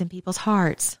know what's in people's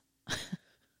hearts.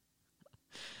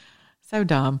 So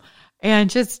dumb, and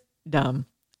just dumb.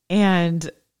 And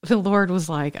the Lord was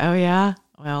like, oh yeah,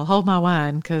 well, hold my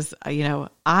wine, because,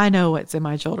 I know what's in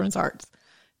my children's hearts,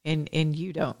 and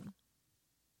you don't.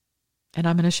 And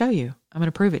I'm going to show you. I'm going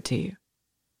to prove it to you.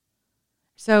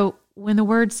 So when the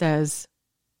word says,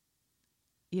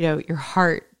 your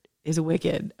heart is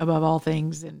wicked above all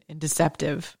things and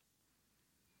deceptive.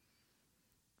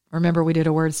 Remember, we did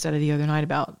a word study the other night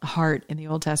about heart in the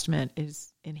Old Testament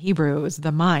is, in Hebrew, is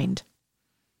the mind.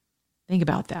 Think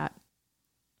about that.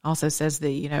 Also says that,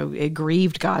 it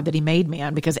grieved God that he made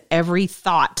man, because every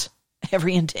thought,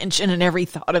 every intention, and every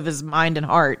thought of his mind and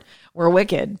heart were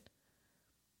wicked.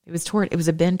 It was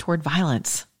a bend toward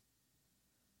violence,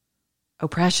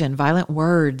 oppression, violent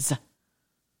words.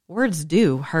 Words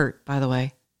do hurt, by the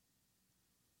way.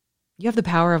 You have the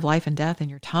power of life and death in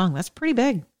your tongue. That's pretty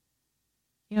big.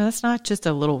 That's not just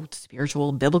a little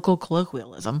spiritual, biblical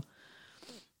colloquialism.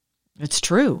 It's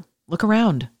true. Look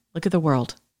around. Look at the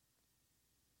world.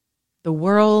 The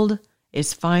world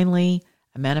is finally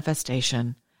a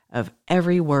manifestation of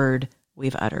every word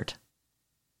we've uttered.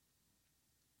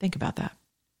 Think about that.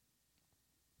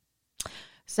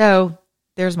 So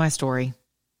there's my story.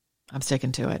 I'm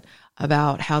sticking to it,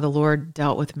 about how the Lord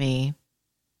dealt with me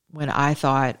when I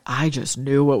thought I just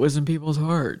knew what was in people's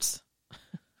hearts.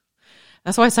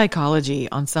 That's why psychology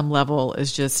on some level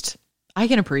is just, I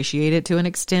can appreciate it to an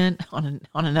extent. On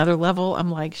another level, I'm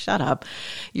like, shut up.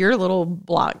 Your little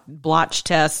blotch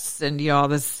tests and, all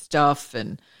this stuff,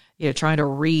 and, trying to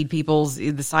read the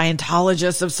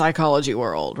Scientologists of psychology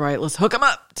world, right? Let's hook them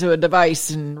up to a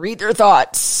device and read their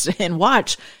thoughts and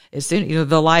watch. As soon,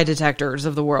 the lie detectors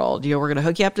of the world, we're going to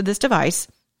hook you up to this device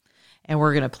and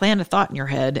we're going to plant a thought in your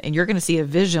head and you're going to see a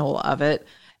visual of it.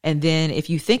 And then if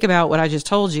you think about what I just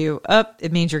told you,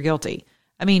 it means you're guilty.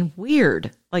 I mean,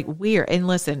 weird. And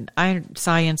listen,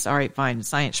 science, all right, fine,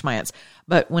 science schmance.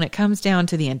 But when it comes down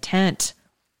to the intent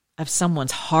of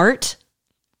someone's heart,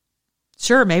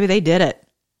 sure, maybe they did it.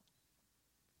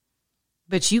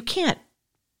 But you can't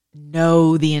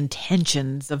know the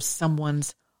intentions of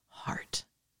someone's heart.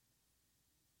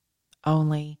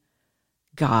 Only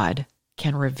God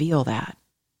can reveal that.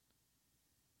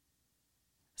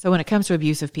 So when it comes to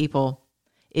abusive people,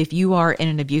 if you are in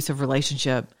an abusive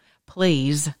relationship,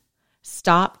 please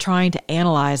stop trying to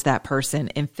analyze that person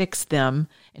and fix them,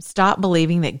 and stop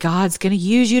believing that God's going to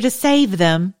use you to save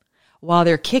them while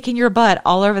they're kicking your butt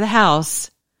all over the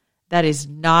house. That is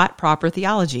not proper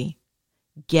theology.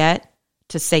 Get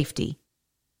to safety.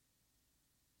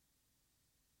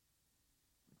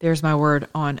 There's my word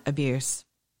on abuse.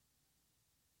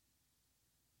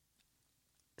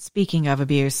 Speaking of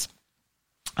abuse,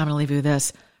 I'm going to leave you with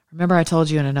this. Remember I told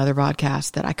you in another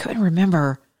broadcast that I couldn't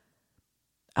remember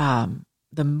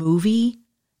the movie.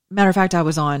 Matter of fact, I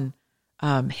was on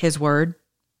His Word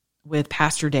with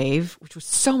Pastor Dave, which was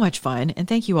so much fun. And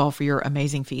thank you all for your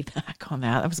amazing feedback on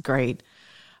that. That was great.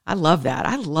 I love that.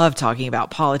 I love talking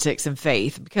about politics and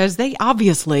faith because they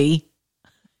obviously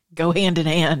go hand in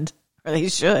hand, or they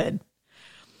should.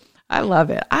 I love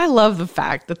it. I love the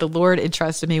fact that the Lord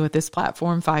entrusted me with this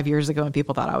platform 5 years ago and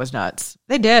people thought I was nuts.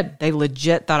 They did. They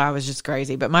legit thought I was just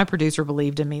crazy. But my producer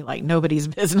believed in me like nobody's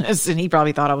business. And he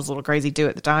probably thought I was a little crazy too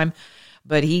at the time.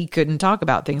 But he couldn't talk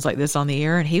about things like this on the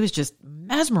air. And he was just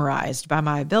mesmerized by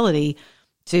my ability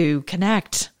to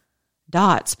connect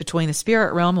dots between the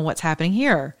spirit realm and what's happening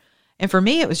here. And for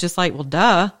me, it was just like, well,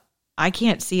 duh. I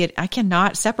can't see it. I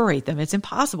cannot separate them. It's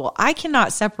impossible. I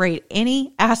cannot separate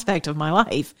any aspect of my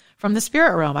life from the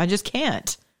spirit realm. I just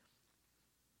can't.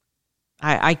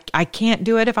 I can't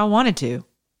do it if I wanted to.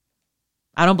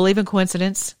 I don't believe in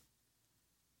coincidence.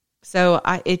 So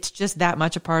it's just that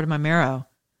much a part of my marrow.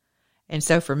 And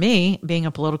so for me, being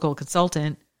a political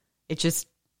consultant, and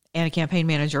a campaign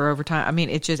manager over time, I mean,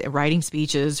 it's just writing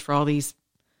speeches for all these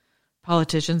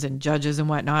politicians and judges and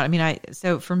whatnot. I mean,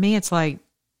 so for me, it's like,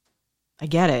 I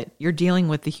get it. You're dealing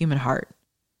with the human heart.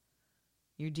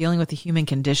 You're dealing with the human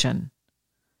condition.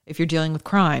 If you're dealing with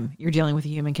crime, you're dealing with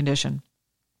the human condition.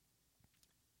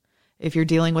 If you're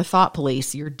dealing with thought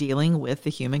police, you're dealing with the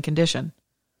human condition.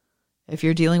 If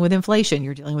you're dealing with inflation,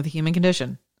 you're dealing with the human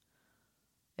condition.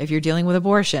 If you're dealing with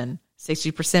abortion,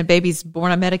 60% babies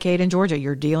born on Medicaid in Georgia,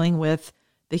 you're dealing with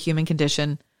the human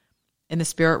condition in the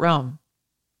spirit realm.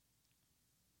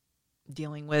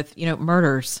 Dealing with,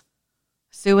 murders,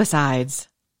 suicides,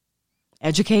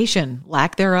 education,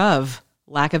 lack thereof,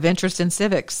 lack of interest in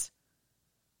civics.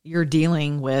 You're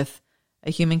dealing with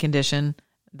a human condition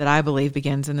that I believe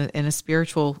begins in a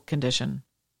spiritual condition,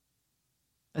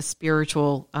 a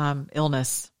spiritual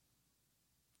illness,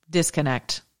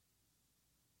 disconnect,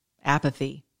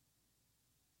 apathy.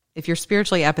 If you're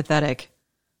spiritually apathetic,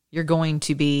 you're going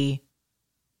to be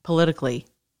politically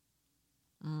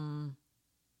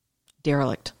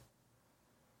derelict.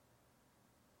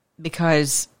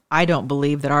 Because I don't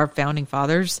believe that our founding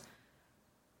fathers,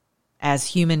 as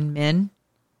human men,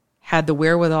 had the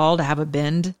wherewithal to have a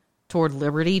bend toward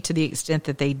liberty to the extent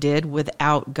that they did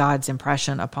without God's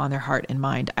impression upon their heart and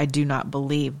mind. I do not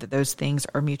believe that those things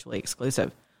are mutually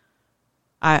exclusive.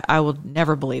 I will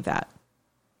never believe that.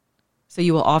 So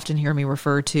you will often hear me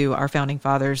refer to our founding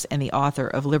fathers and the author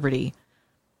of liberty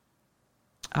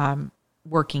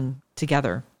working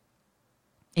together.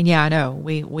 And yeah, I know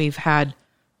we've had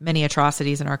many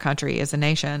atrocities in our country as a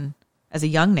nation, as a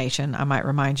young nation, I might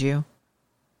remind you.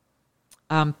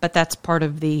 But that's part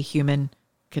of the human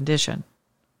condition,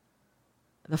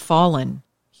 the fallen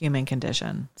human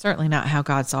condition. Certainly not how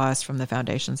God saw us from the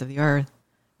foundations of the earth.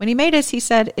 When he made us, he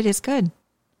said, it is good.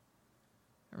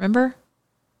 Remember?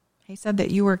 He said that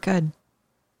you were good.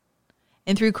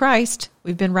 And through Christ,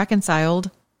 we've been reconciled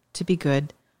to be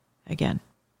good again.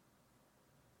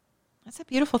 That's a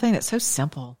beautiful thing. That's so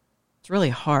simple. It's really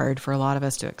hard for a lot of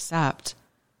us to accept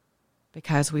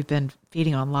because we've been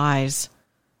feeding on lies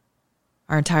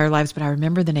our entire lives. But I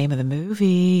remember the name of the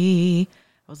movie.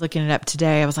 I was looking it up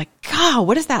today. I was like, God,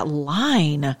 what is that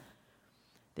line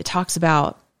that talks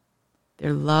about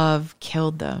their love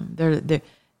killed them?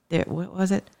 What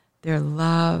was it? Their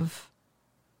love.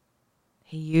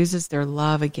 He uses their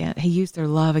love again. He used their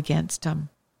love against them.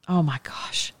 Oh my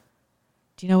gosh.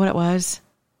 Do you know what it was?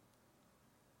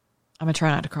 I'm going to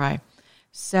try not to cry.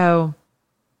 So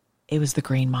it was the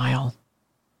Green Mile.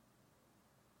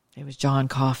 It was John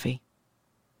Coffey,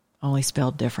 only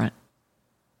spelled different.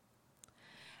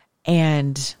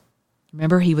 And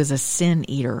remember, he was a sin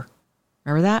eater.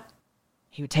 Remember that?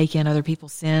 He would take in other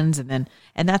people's sins and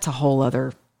that's a whole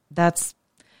other, that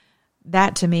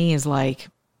to me is like,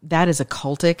 that is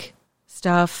occultic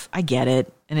stuff. I get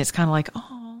it. And it's kind of like,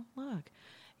 oh, look,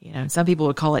 some people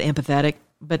would call it empathetic,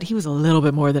 but he was a little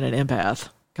bit more than an empath.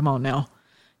 Come on now.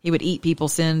 He would eat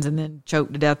people's sins and then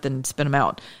choke to death and spit them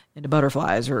out into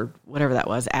butterflies or whatever that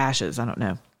was, ashes. I don't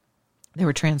know. They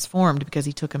were transformed because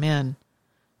he took them in.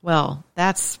 Well,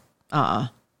 that's,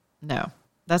 no.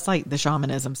 That's like the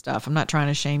shamanism stuff. I'm not trying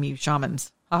to shame you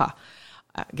shamans. I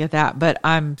get that. But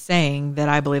I'm saying that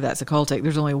I believe that's occultic.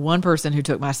 There's only one person who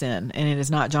took my sin, and it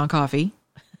is not John Coffey.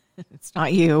 It's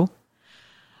not you.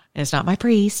 And it's not my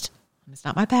priest. And it's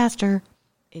not my pastor.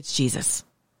 It's Jesus.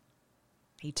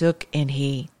 He took and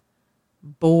he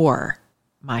bore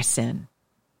my sin.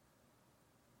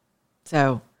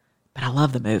 So, but I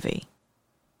love the movie.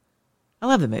 I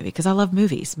love the movie because I love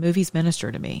movies. Movies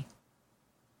minister to me.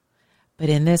 But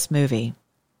in this movie,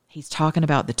 he's talking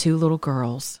about the two little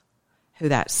girls who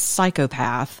that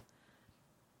psychopath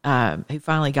who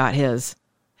finally got his,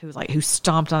 who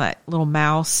stomped on that little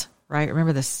mouse, right?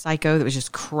 Remember the psycho that was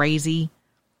just crazy?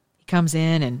 He comes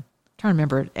in and I'm trying to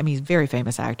remember. I mean, he's a very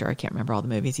famous actor. I can't remember all the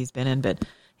movies he's been in, but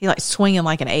he like swinging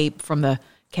like an ape from the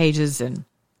cages and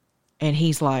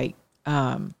he's like,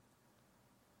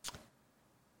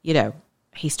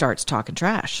 he starts talking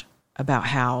trash about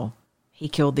how he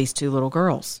killed these two little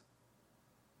girls.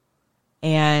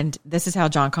 And this is how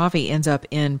John Coffey ends up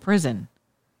in prison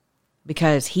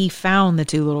because he found the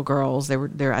two little girls. They were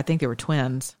there. I think they were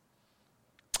twins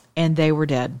and they were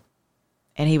dead.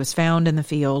 And he was found in the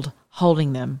field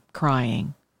holding them,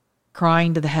 crying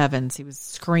to the heavens. He was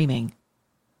screaming.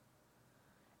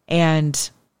 And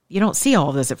you don't see all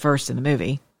of this at first in the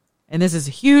movie. And this is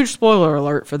a huge spoiler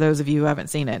alert for those of you who haven't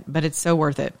seen it, but it's so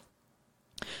worth it.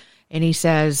 And he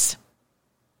says,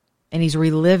 and he's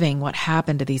reliving what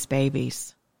happened to these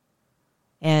babies.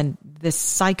 And this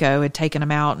psycho had taken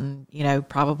them out and,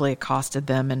 probably accosted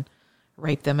them and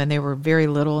raped them. And they were very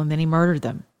little. And then he murdered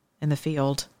them in the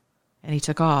field. And he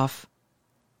took off,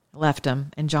 left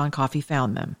them, and John Coffey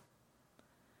found them.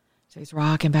 So he's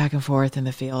rocking back and forth in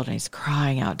the field and he's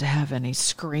crying out to heaven. He's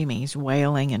screaming, he's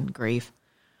wailing in grief.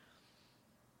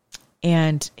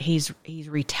 And he's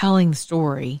retelling the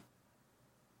story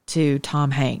to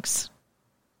Tom Hanks.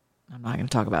 I'm not going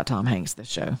to talk about Tom Hanks this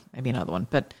show, maybe another one.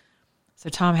 But so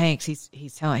Tom Hanks, he's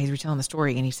retelling the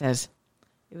story, and he says,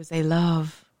 it was a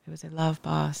love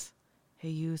boss who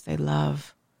used a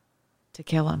love to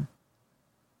kill him.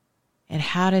 And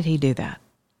how did he do that?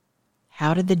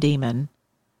 How did the demon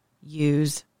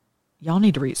use? Y'all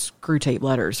need to read Screw Tape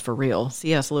Letters for real.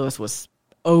 C.S. Lewis was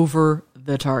over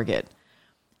the target.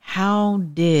 How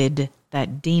did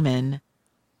that demon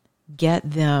get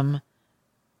them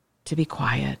to be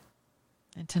quiet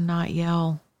and to not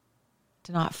yell,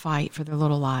 to not fight for their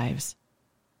little lives?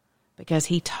 Because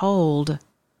he told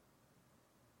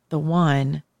the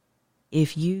one,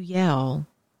 if you yell,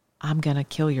 I'm going to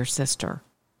kill your sister.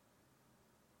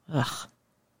 Ugh.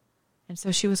 And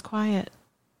so she was quiet,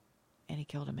 and he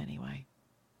killed him anyway.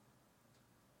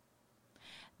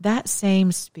 That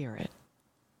same spirit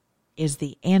is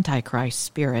the Antichrist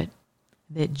spirit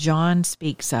that John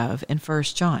speaks of in 1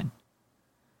 John.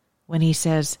 When he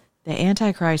says the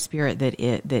Antichrist spirit that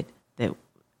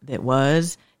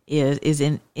is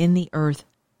in the earth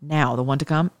now, the one to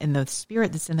come, and the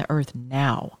spirit that's in the earth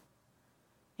now.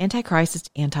 Antichrist is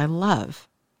anti-love.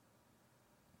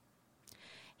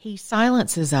 He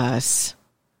silences us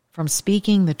from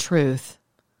speaking the truth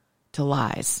to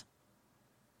lies,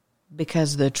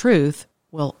 because the truth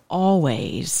will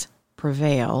always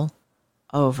prevail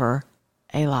over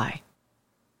a lie.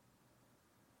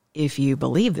 If you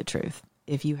believe the truth,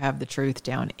 if you have the truth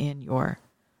down in your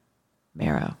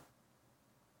marrow.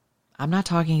 I'm not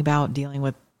talking about dealing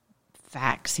with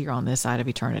facts here on this side of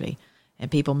eternity and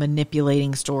people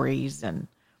manipulating stories and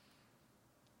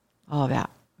all of that.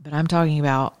 But I'm talking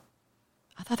about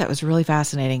I thought that was really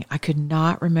fascinating. I could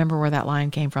not remember where that line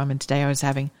came from. And today I was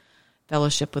having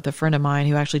fellowship with a friend of mine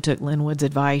who actually took Linwood's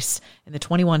advice and the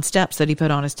 21 steps that he put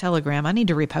on his Telegram. I need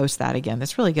to repost that again.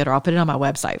 That's really good. Or I'll put it on my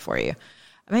website for you.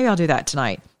 Maybe I'll do that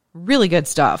tonight. Really good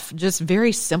stuff. Just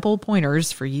very simple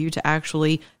pointers for you to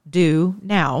actually do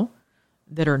now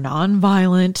that are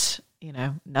nonviolent,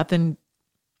 nothing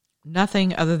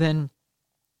other than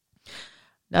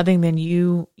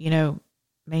you,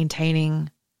 maintaining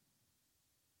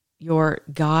your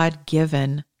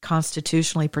God-given,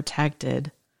 constitutionally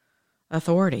protected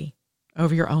authority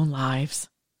over your own lives.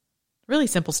 Really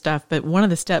simple stuff, but one of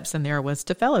the steps in there was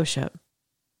to fellowship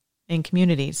in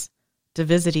communities, to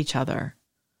visit each other.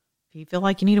 If you feel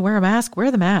like you need to wear a mask,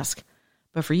 wear the mask.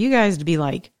 But for you guys to be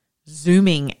like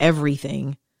Zooming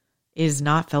everything is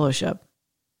not fellowship.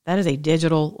 That is a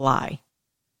digital lie.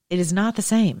 It is not the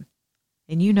same.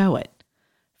 And you know it.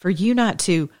 For you not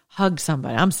to hug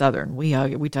somebody, I'm Southern. We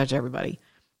hug, we touch everybody.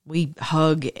 We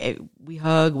hug,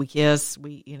 we kiss.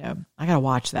 I got to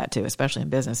watch that too, especially in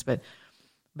business. But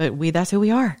that's who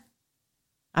we are.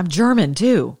 I'm German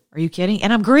too. Are you kidding?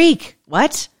 And I'm Greek.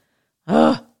 What?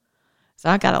 Ugh. So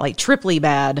I got it like triply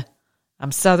bad.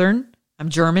 I'm Southern. I'm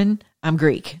German. I'm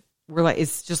Greek.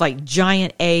 It's just like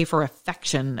giant A for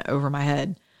affection over my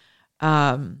head.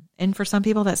 And for some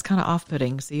people, that's kind of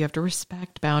off-putting. So you have to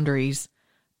respect boundaries.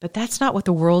 But that's not what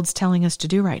the world's telling us to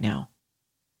do right now.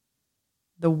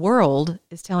 The world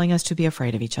is telling us to be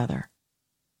afraid of each other.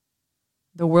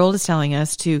 The world is telling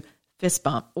us to fist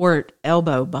bump or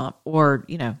elbow bump or,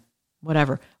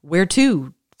 whatever. Wear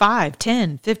 2, 5,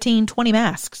 10, 15, 20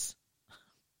 masks.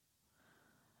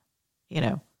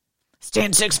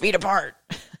 Stand 6 feet apart.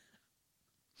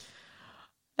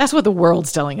 That's what the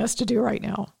world's telling us to do right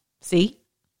now. See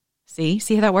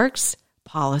how that works?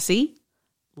 Policy,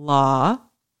 law,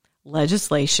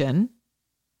 legislation,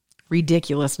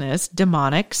 ridiculousness,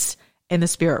 demonics, and the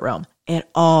spirit realm. It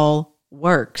all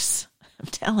works. I'm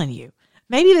telling you.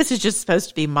 Maybe this is just supposed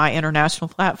to be my international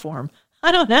platform.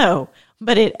 I don't know,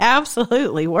 but it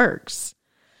absolutely works.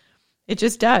 It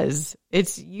just does.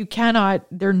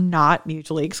 They're not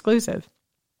mutually exclusive.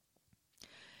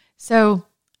 So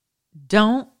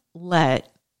don't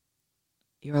let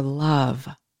your love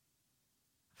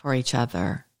for each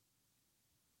other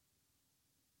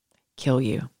kill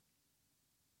you.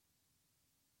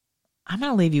 I'm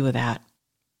going to leave you with that.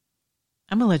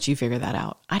 I'm going to let you figure that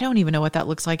out. I don't even know what that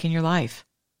looks like in your life.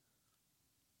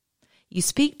 You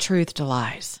speak truth to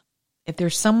lies. If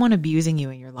there's someone abusing you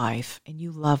in your life and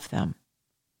you love them,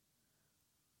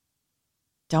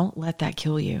 don't let that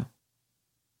kill you.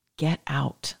 Get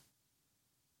out.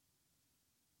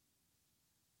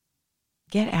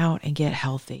 Get out and get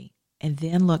healthy. And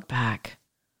then look back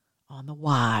on the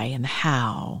why and the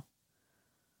how.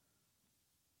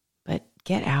 But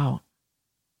get out.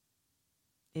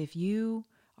 If you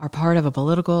are part of a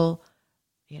political,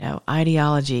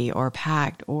 ideology or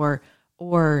pact, or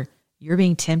you're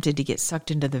being tempted to get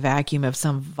sucked into the vacuum of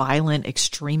some violent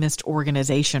extremist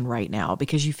organization right now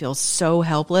because you feel so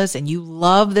helpless and you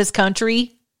love this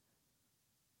country,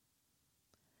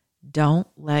 don't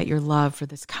let your love for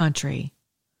this country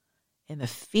and the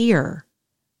fear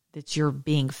that you're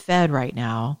being fed right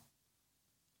now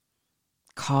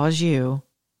cause you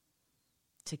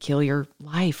to kill your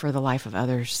life or the life of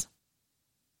others.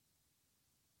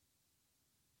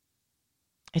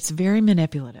 It's very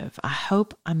manipulative. I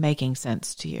hope I'm making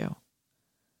sense to you.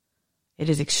 It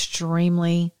is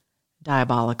extremely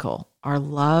diabolical. Our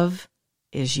love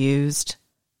is used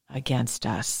against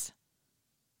us.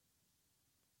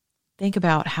 Think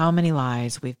about how many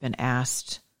lies we've been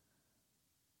asked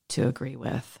to agree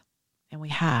with, and we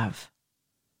have.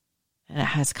 And it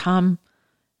has come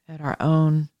at our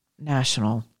own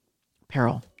national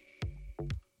peril.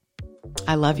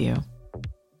 I love you.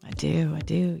 I do.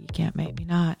 You can't make me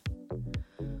not.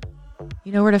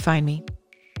 You know where to find me.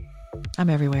 I'm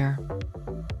everywhere.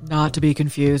 Not to be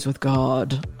confused with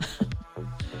God.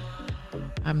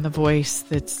 I'm the voice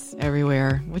that's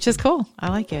everywhere, which is cool. I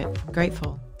like it. I'm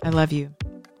grateful. I love you.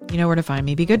 You know where to find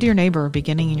me. Be good to your neighbor,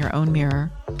 beginning in your own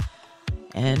mirror.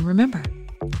 And remember,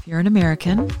 if you're an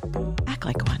American, act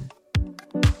like one.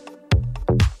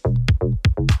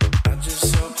 I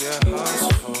just hope your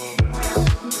heart's full.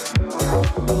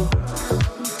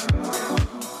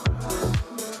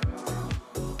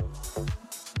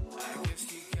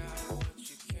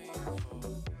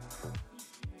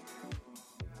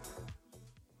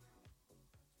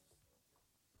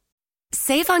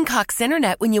 Save on Cox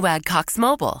Internet when you add Cox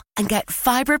Mobile and get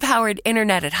fiber-powered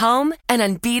internet at home and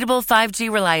unbeatable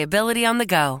 5G reliability on the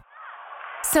go.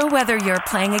 So whether you're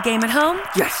playing a game at home,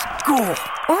 Yes, goal.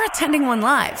 or attending one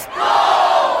live,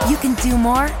 you can do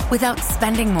more without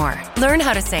spending more. Learn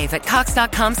how to save at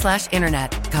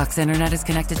Cox.com/internet. Cox Internet is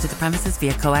connected to the premises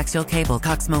via coaxial cable.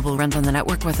 Cox Mobile runs on the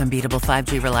network with unbeatable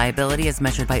 5G reliability as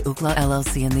measured by Ookla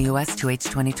LLC in the U.S. to H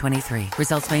 2023.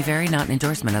 Results may vary, not an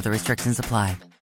endorsement. Other restrictions apply.